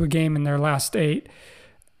over 2 a game in their last 8.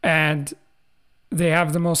 And they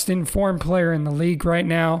have the most informed player in the league right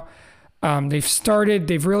now.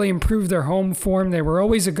 They've really improved their home form. They were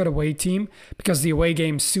always a good away team because the away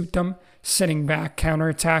games suit them, sitting back,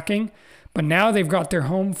 counterattacking. But now they've got their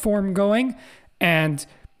home form going, and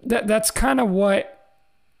that's kind of what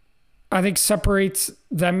I think separates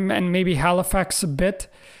them and maybe Halifax a bit,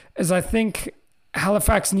 is I think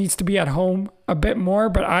Halifax needs to be at home a bit more,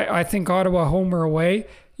 but I think Ottawa, home or away,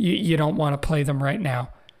 you don't want to play them right now.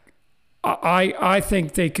 I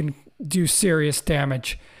think they can do serious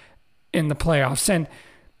damage in the playoffs. And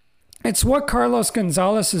it's what Carlos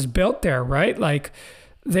Gonzalez has built there, right? Like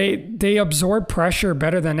they absorb pressure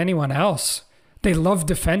better than anyone else. They love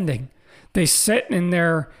defending. They sit in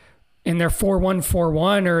their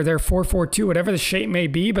 4-1-4-1 or their 4-4-2, whatever the shape may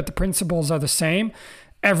be, but the principles are the same.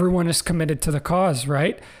 Everyone is committed to the cause,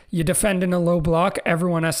 right? You defend in a low block,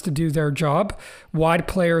 everyone has to do their job. Wide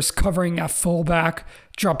players covering at fullback,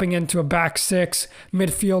 dropping into a back 6,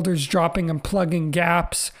 midfielders dropping and plugging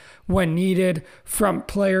gaps when needed, front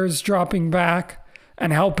players dropping back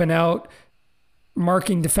and helping out,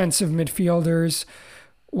 marking defensive midfielders,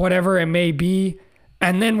 whatever it may be.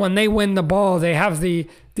 And then when they win the ball, they have the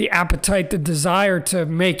appetite, the desire to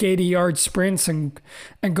make 80-yard sprints and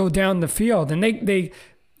go down the field. And they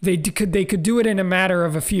could do it in a matter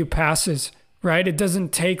of a few passes, right? It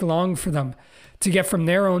doesn't take long for them to get from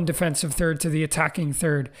their own defensive third to the attacking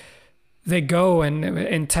third. They go, and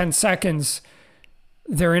in 10 seconds,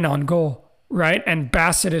 they're in on goal, right? And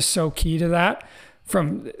Bassett is so key to that,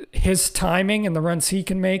 from his timing and the runs he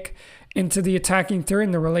can make into the attacking third,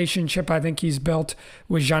 and the relationship I think he's built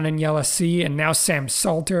with Jean Yelasi and now Sam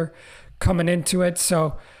Salter coming into it.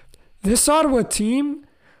 So this Ottawa team,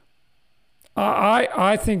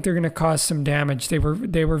 I think they're going to cause some damage. They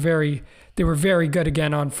were very good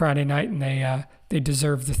again on Friday night, and they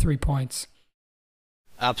deserve the 3 points.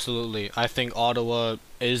 Absolutely. I think Ottawa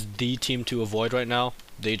is the team to avoid right now.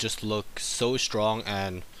 They just look so strong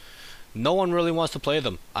and no one really wants to play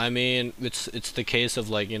them. I mean, it's the case of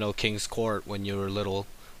like, King's Court when you were little,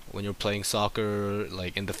 when you're playing soccer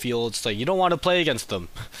like in the fields, like you don't want to play against them.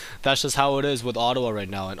 That's just how it is with Ottawa right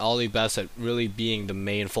now, and Ollie Bassett really being the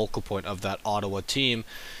main focal point of that Ottawa team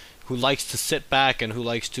who likes to sit back and who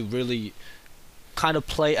likes to really kind of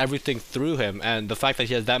play everything through him, and the fact that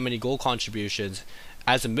he has that many goal contributions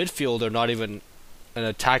as a midfielder, not even an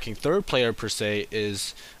attacking third player per se,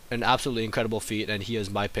 is an absolutely incredible feat, and he is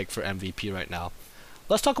my pick for MVP right now.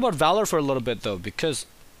 Let's talk about Valour for a little bit though, because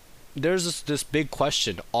there's this big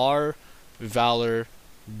question: are Valour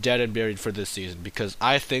dead and buried for this season? Because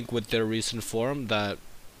I think with their recent form that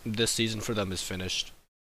this season for them is finished.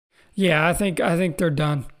 Yeah, I think they're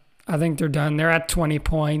done. I think they're done. They're at 20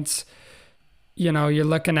 points. You're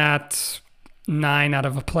looking at 9 out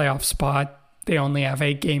of a playoff spot. They only have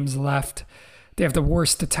 8 games left. They have the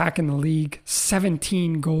worst attack in the league,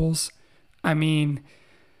 17 goals. I mean,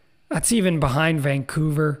 that's even behind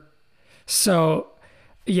Vancouver. So,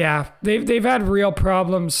 yeah, they've had real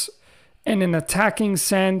problems in an attacking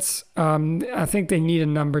sense. I think they need a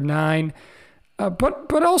number 9.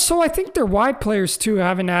 But also I think their wide players too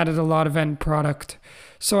haven't added a lot of end product.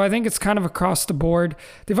 So I think it's kind of across the board.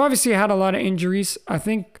 They've obviously had a lot of injuries. I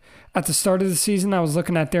think at the start of the season I was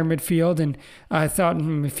looking at their midfield and I thought,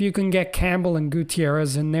 if you can get Campbell and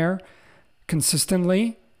Gutierrez in there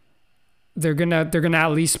consistently, they're gonna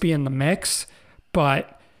at least be in the mix.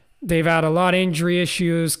 But they've had a lot of injury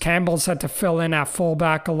issues. Campbell's had to fill in at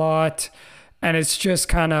fullback a lot. And it's just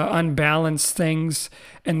kind of unbalanced things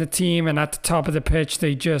in the team. And at the top of the pitch,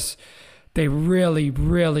 they really,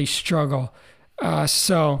 really struggle.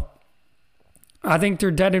 So I think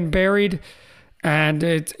they're dead and buried. And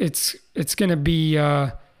it's going to be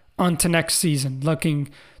on to next season, looking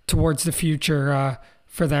towards the future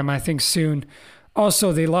for them, I think, soon.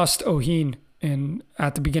 Also, they lost Oheen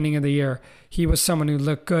at the beginning of the year. He was someone who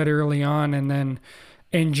looked good early on and then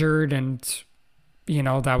injured. And,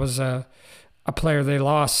 that was a player they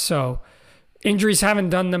lost. So injuries haven't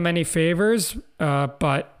done them any favors,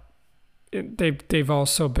 but they've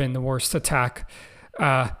also been the worst attack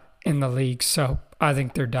in the league. So I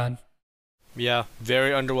think they're done. Yeah,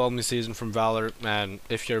 very underwhelming season from Valour, and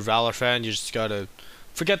if you're a Valour fan, you just gotta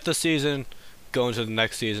forget the season, go into the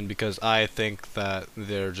next season, because I think that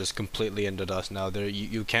they're just completely into dust now.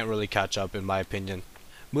 You can't really catch up, in my opinion.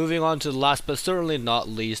 Moving on to the last but certainly not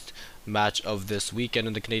least match of this weekend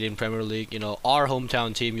in the Canadian Premier League. Our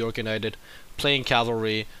hometown team, York United, playing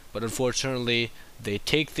Cavalry, but unfortunately they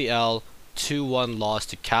take the L, 2-1 loss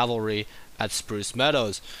to Cavalry at Spruce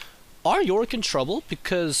Meadows. Are York in trouble?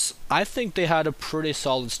 Because I think they had a pretty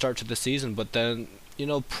solid start to the season, but then,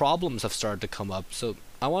 problems have started to come up. So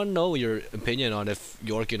I want to know your opinion on if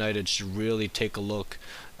York United should really take a look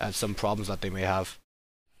at some problems that they may have.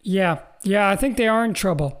 Yeah, I think they are in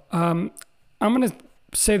trouble. I'm going to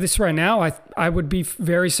say this right now. I would be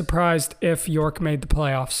very surprised if York made the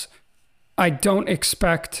playoffs. I don't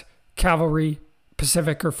expect Cavalry,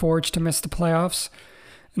 Pacific, or Forge to miss the playoffs.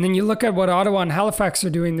 And then you look at what Ottawa and Halifax are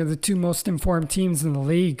doing. They're the 2 most informed teams in the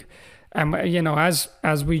league.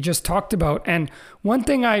 As we just talked about. And one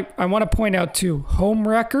thing I want to point out too, home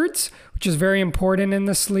records, which is very important in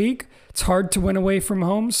this league. It's hard to win away from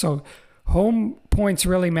home, so home points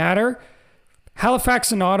really matter.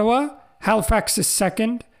 Halifax and Ottawa. Halifax is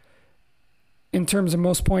second in terms of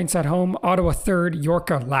most points at home. Ottawa third. York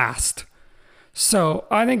are last. So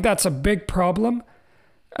I think that's a big problem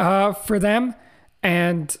for them.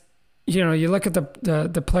 And, you look at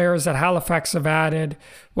the players that Halifax have added,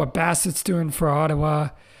 what Bassett's doing for Ottawa.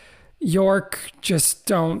 York just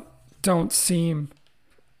don't seem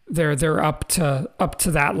they're up to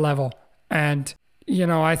that level. And,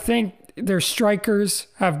 I think their strikers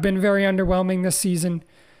have been very underwhelming this season.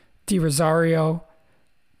 Di Rosario,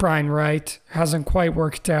 Brian Wright hasn't quite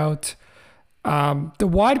worked out. The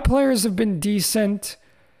wide players have been decent,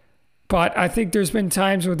 but I think there's been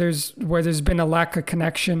times where there's been a lack of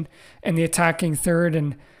connection in the attacking third,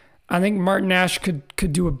 and I think Martin Ash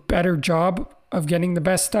could do a better job of getting the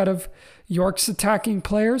best out of York's attacking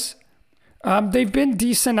players. They've been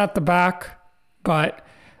decent at the back, but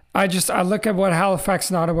I look at what Halifax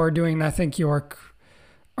and Ottawa are doing, and I think York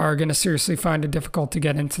are going to seriously find it difficult to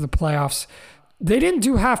get into the playoffs. They didn't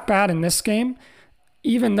do half bad in this game.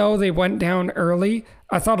 Even though they went down early,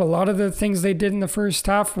 I thought a lot of the things they did in the first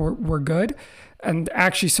half were good. And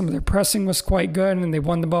actually some of their pressing was quite good, and they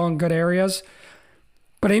won the ball in good areas.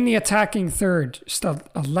 But in the attacking third, just a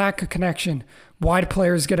lack of connection. Wide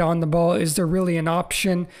players get on the ball. Is there really an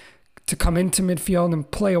option? to come into midfield and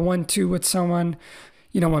play a 1-2 with someone.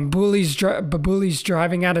 When Babouli's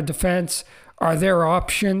driving out of defense, are there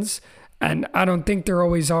options? And I don't think there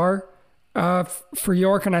always are for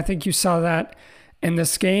York, and I think you saw that in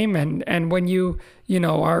this game. And when you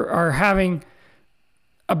are having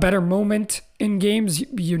a better moment in games,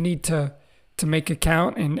 you need to make it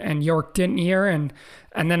count, and York didn't here. And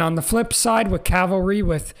then on the flip side with Cavalry,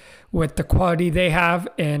 with the quality they have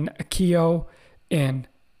in Akio, in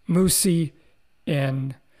Musi,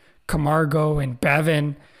 in Camargo, and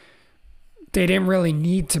Bevan, they didn't really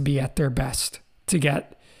need to be at their best to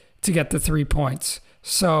get the 3 points.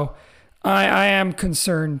 So I am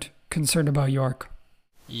concerned about York.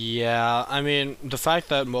 Yeah, I mean, the fact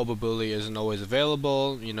that Mo Babouli isn't always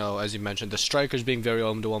available, as you mentioned, the strikers being very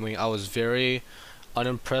underwhelming. I was very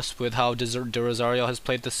unimpressed with how De Rosario has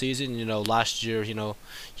played this season. Last year,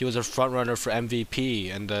 he was a front runner for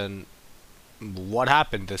MVP, and then what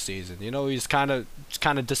happened this season? He's kind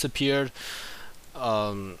of disappeared.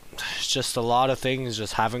 Just a lot of things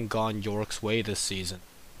just haven't gone York's way this season.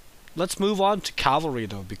 Let's move on to Cavalry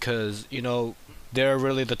though, because they're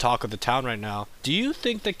really the talk of the town right now. Do you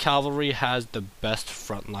think that Cavalry has the best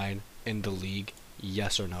front line in the league?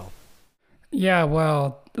 Yes or no? Yeah,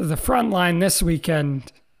 well, the front line this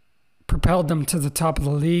weekend propelled them to the top of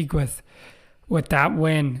the league with that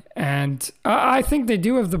win. And I think they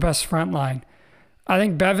do have the best front line. I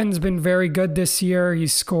think Bevan's been very good this year.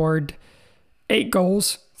 He's scored 8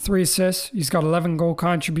 goals, 3 assists. He's got 11 goal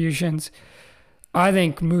contributions. I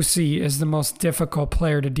think Musi is the most difficult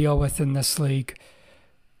player to deal with in this league.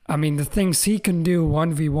 I mean, the things he can do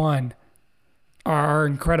 1v1 are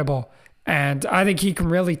incredible. And I think he can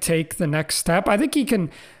really take the next step. I think he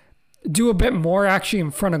can do a bit more actually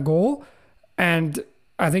in front of goal. And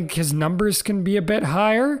I think his numbers can be a bit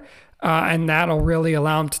higher. And that'll really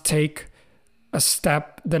allow him to take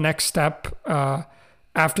the next step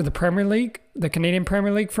after the Premier League, the Canadian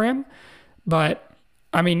Premier League for him. But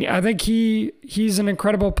I mean, I think he's an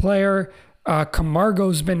incredible player.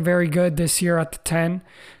 Camargo's been very good this year at the 10.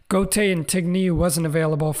 Gauthier and Tigny, who wasn't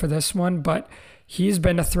available for this one, but he's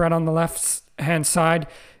been a threat on the left-hand side.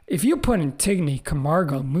 If you put in Tigny,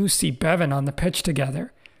 Camargo, Musi, Bevan on the pitch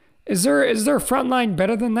together, is there a front line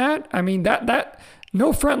better than that? I mean, that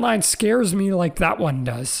no front line scares me like that one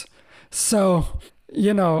does. So,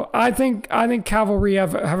 I think Cavalry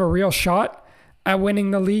have a real shot at winning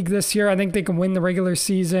the league this year. I think they can win the regular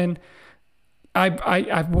season. I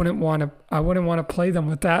wouldn't want to play them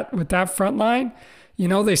with that front line.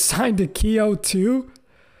 They signed Akio too.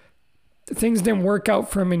 Things didn't work out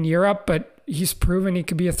for him in Europe, but he's proven he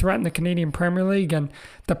could be a threat in the Canadian Premier League, and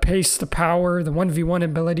the pace, the power, the 1v1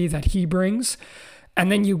 ability that he brings.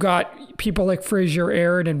 And then you got people like Fraser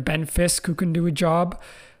Aird and Ben Fisk who can do a job.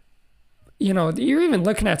 You're even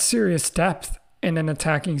looking at serious depth in an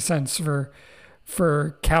attacking sense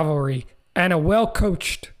for Cavalry, and a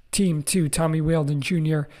well-coached team too. Tommy Wheeldon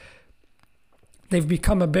Jr. They've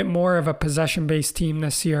become a bit more of a possession-based team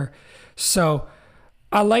this year. So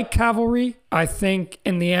I like Cavalry. I think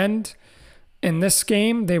in the end, in this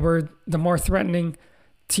game, they were the more threatening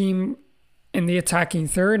team in the attacking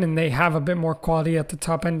third, and they have a bit more quality at the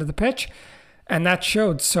top end of the pitch, and that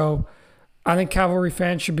showed. So I think Cavalry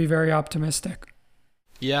fans should be very optimistic.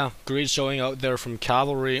 Yeah, great showing out there from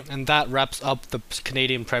Cavalry, and that wraps up the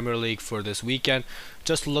Canadian Premier League for this weekend.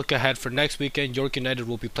 Just look ahead for next weekend. York United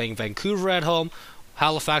will be playing Vancouver at home,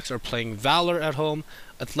 Halifax are playing Valour at home,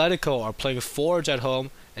 Atletico are playing Forge at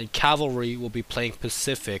home, and Cavalry will be playing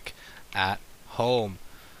Pacific at home.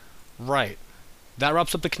 Right, that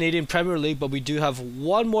wraps up the Canadian Premier League, but we do have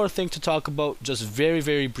one more thing to talk about just very,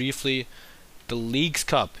 very briefly. The Leagues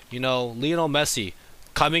Cup. Lionel Messi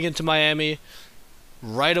coming into Miami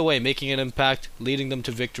right away, making an impact, leading them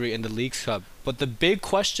to victory in the Leagues Cup. But the big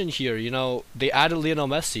question here, they added Lionel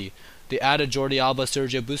Messi, they added Jordi Alba,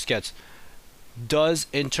 Sergio Busquets. Does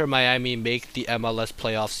Inter Miami make the MLS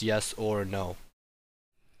playoffs, yes or no?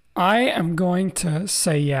 I am going to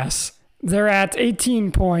say yes. They're at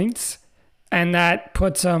 18 points, and that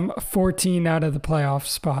puts them 14 out of the playoff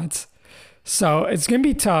spots. So it's going to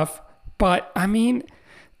be tough, but I mean,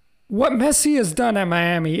 what Messi has done at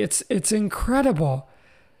Miami, it's incredible.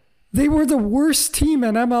 They were the worst team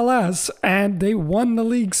in MLS, and they won the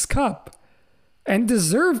Leagues Cup and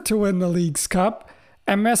deserved to win the Leagues Cup,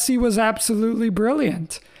 and Messi was absolutely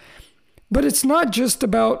brilliant. But it's not just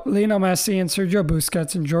about Lionel Messi and Sergio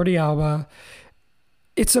Busquets and Jordi Alba.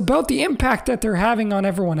 It's about the impact that they're having on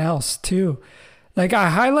everyone else, too. Like, I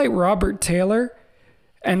highlight Robert Taylor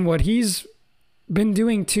and what he's been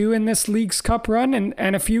doing, too, in this Leagues Cup run,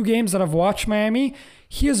 and a few games that I've watched Miami.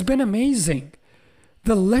 He has been amazing.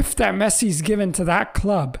 the lift that Messi's given to that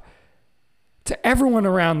club, to everyone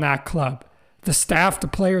around that club, the staff, the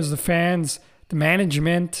players, the fans, the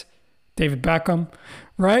management, David Beckham,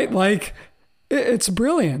 right? Like, it's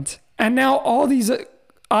brilliant. And now all these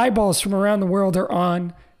eyeballs from around the world are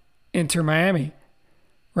on Inter Miami,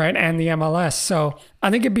 right? And the MLS. So I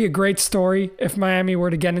think it'd be a great story if Miami were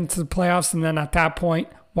to get into the playoffs. And then at that point,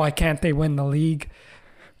 why can't they win the league?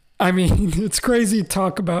 I mean, it's crazy to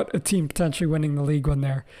talk about a team potentially winning the league when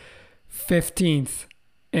they're 15th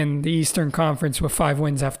in the Eastern Conference with 5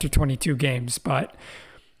 wins after 22 games. But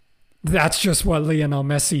that's just what Lionel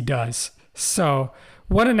Messi does. So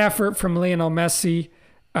what an effort from Lionel Messi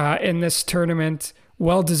in this tournament.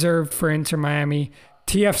 Well-deserved for Inter Miami.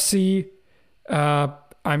 TFC,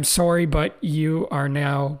 I'm sorry, but you are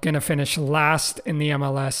now going to finish last in the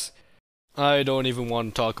MLS. I don't even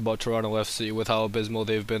want to talk about Toronto FC with how abysmal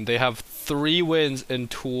they've been. They have 3 wins in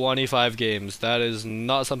 25 games. That is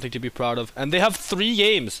not something to be proud of. And they have 3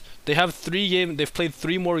 games. They've played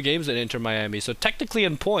 3 more games than Inter Miami. So technically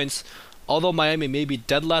in points, although Miami may be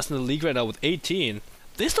dead last in the league right now with 18,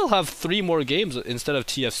 they still have 3 more games instead of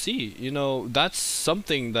TFC. You know, that's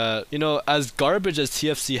something that, you know, as garbage as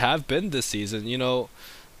TFC have been this season, you know,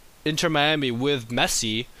 Inter Miami with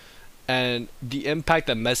Messi and the impact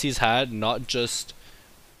that Messi's had, not just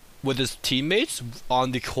with his teammates,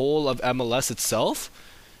 on the whole of MLS itself,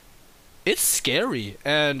 it's scary.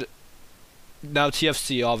 And now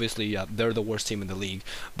TFC, obviously, yeah, they're the worst team in the league.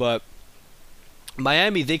 But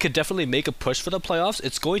Miami, they could definitely make a push for the playoffs.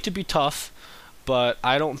 It's going to be tough, but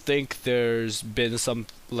I don't think there's been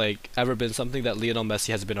ever been something that Lionel Messi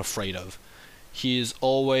has been afraid of. He's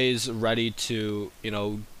always ready to, you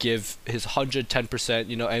know, give his 110%,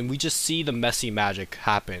 you know, and we just see the Messi magic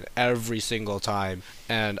happen every single time.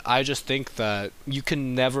 And I just think that you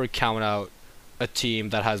can never count out a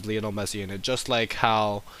team that has Lionel Messi in it. Just like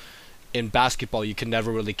how in basketball you can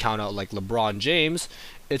never really count out like LeBron James.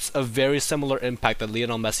 It's a very similar impact that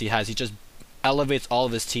Lionel Messi has. He just elevates all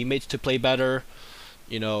of his teammates to play better.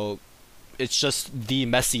 You know, it's just the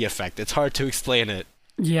Messi effect. It's hard to explain it.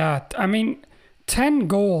 Yeah, I mean, 10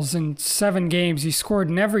 goals in 7 games. He scored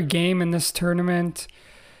in every game in this tournament.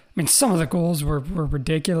 I mean, some of the goals were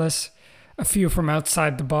ridiculous. A few from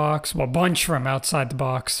outside the box. Well, a bunch from outside the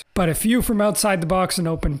box. But a few from outside the box in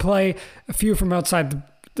open play. A few from outside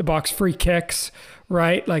the box free kicks,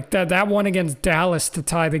 right? Like that one against Dallas to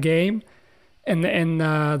tie the game in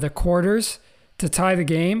the quarters to tie the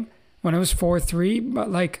game when it was 4-3. But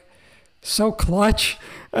like, so clutch.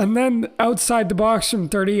 And then outside the box from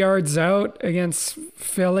 30 yards out against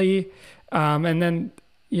Philly. And then,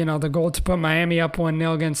 you know, the goal to put Miami up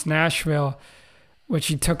 1-0 against Nashville, which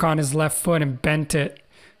he took on his left foot and bent it.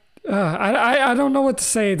 I don't know what to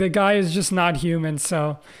say. The guy is just not human.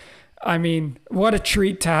 So, I mean, what a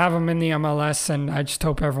treat to have him in the MLS, and I just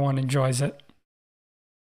hope everyone enjoys it.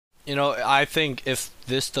 You know, I think if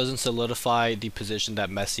this doesn't solidify the position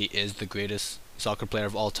that Messi is the greatest soccer player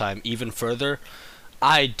of all time even further,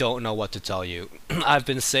 I don't know what to tell you. I've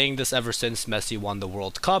been saying this ever since Messi won the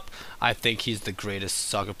World Cup. I think he's the greatest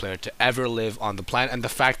soccer player to ever live on the planet, and the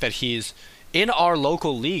fact that he's in our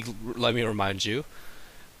local league, let me remind you,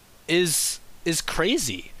 is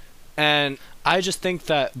crazy. And I just think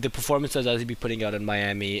that the performances that he's been putting out in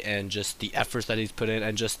Miami, and just the efforts that he's put in,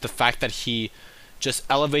 and just the fact that he just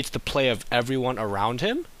elevates the play of everyone around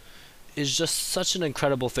him, is just such an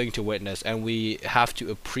incredible thing to witness. And we have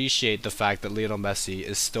to appreciate the fact that Lionel Messi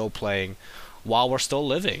is still playing while we're still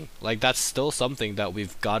living. Like, that's still something that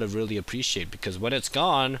we've got to really appreciate, because when it's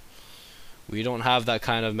gone, we don't have that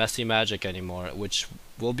kind of Messi magic anymore, which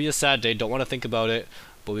will be a sad day. Don't want to think about it,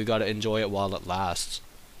 but we got to enjoy it while it lasts.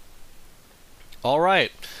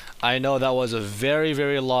 Alright, I know that was a very,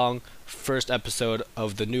 very long first episode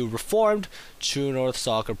of the new reformed True North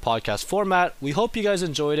Soccer podcast format. We hope you guys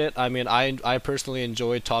enjoyed it. I mean, I personally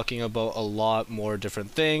enjoyed talking about a lot more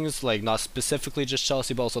different things, like not specifically just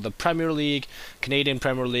Chelsea, but also the Premier League, Canadian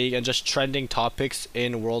Premier League, and just trending topics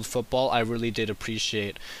in world football. I really did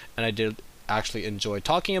appreciate, and I did actually enjoy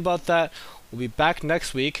talking about that. We'll be back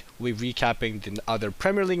next week. We'll be recapping the other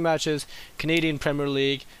Premier League matches, Canadian Premier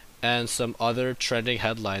League, and some other trending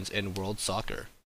headlines in world soccer.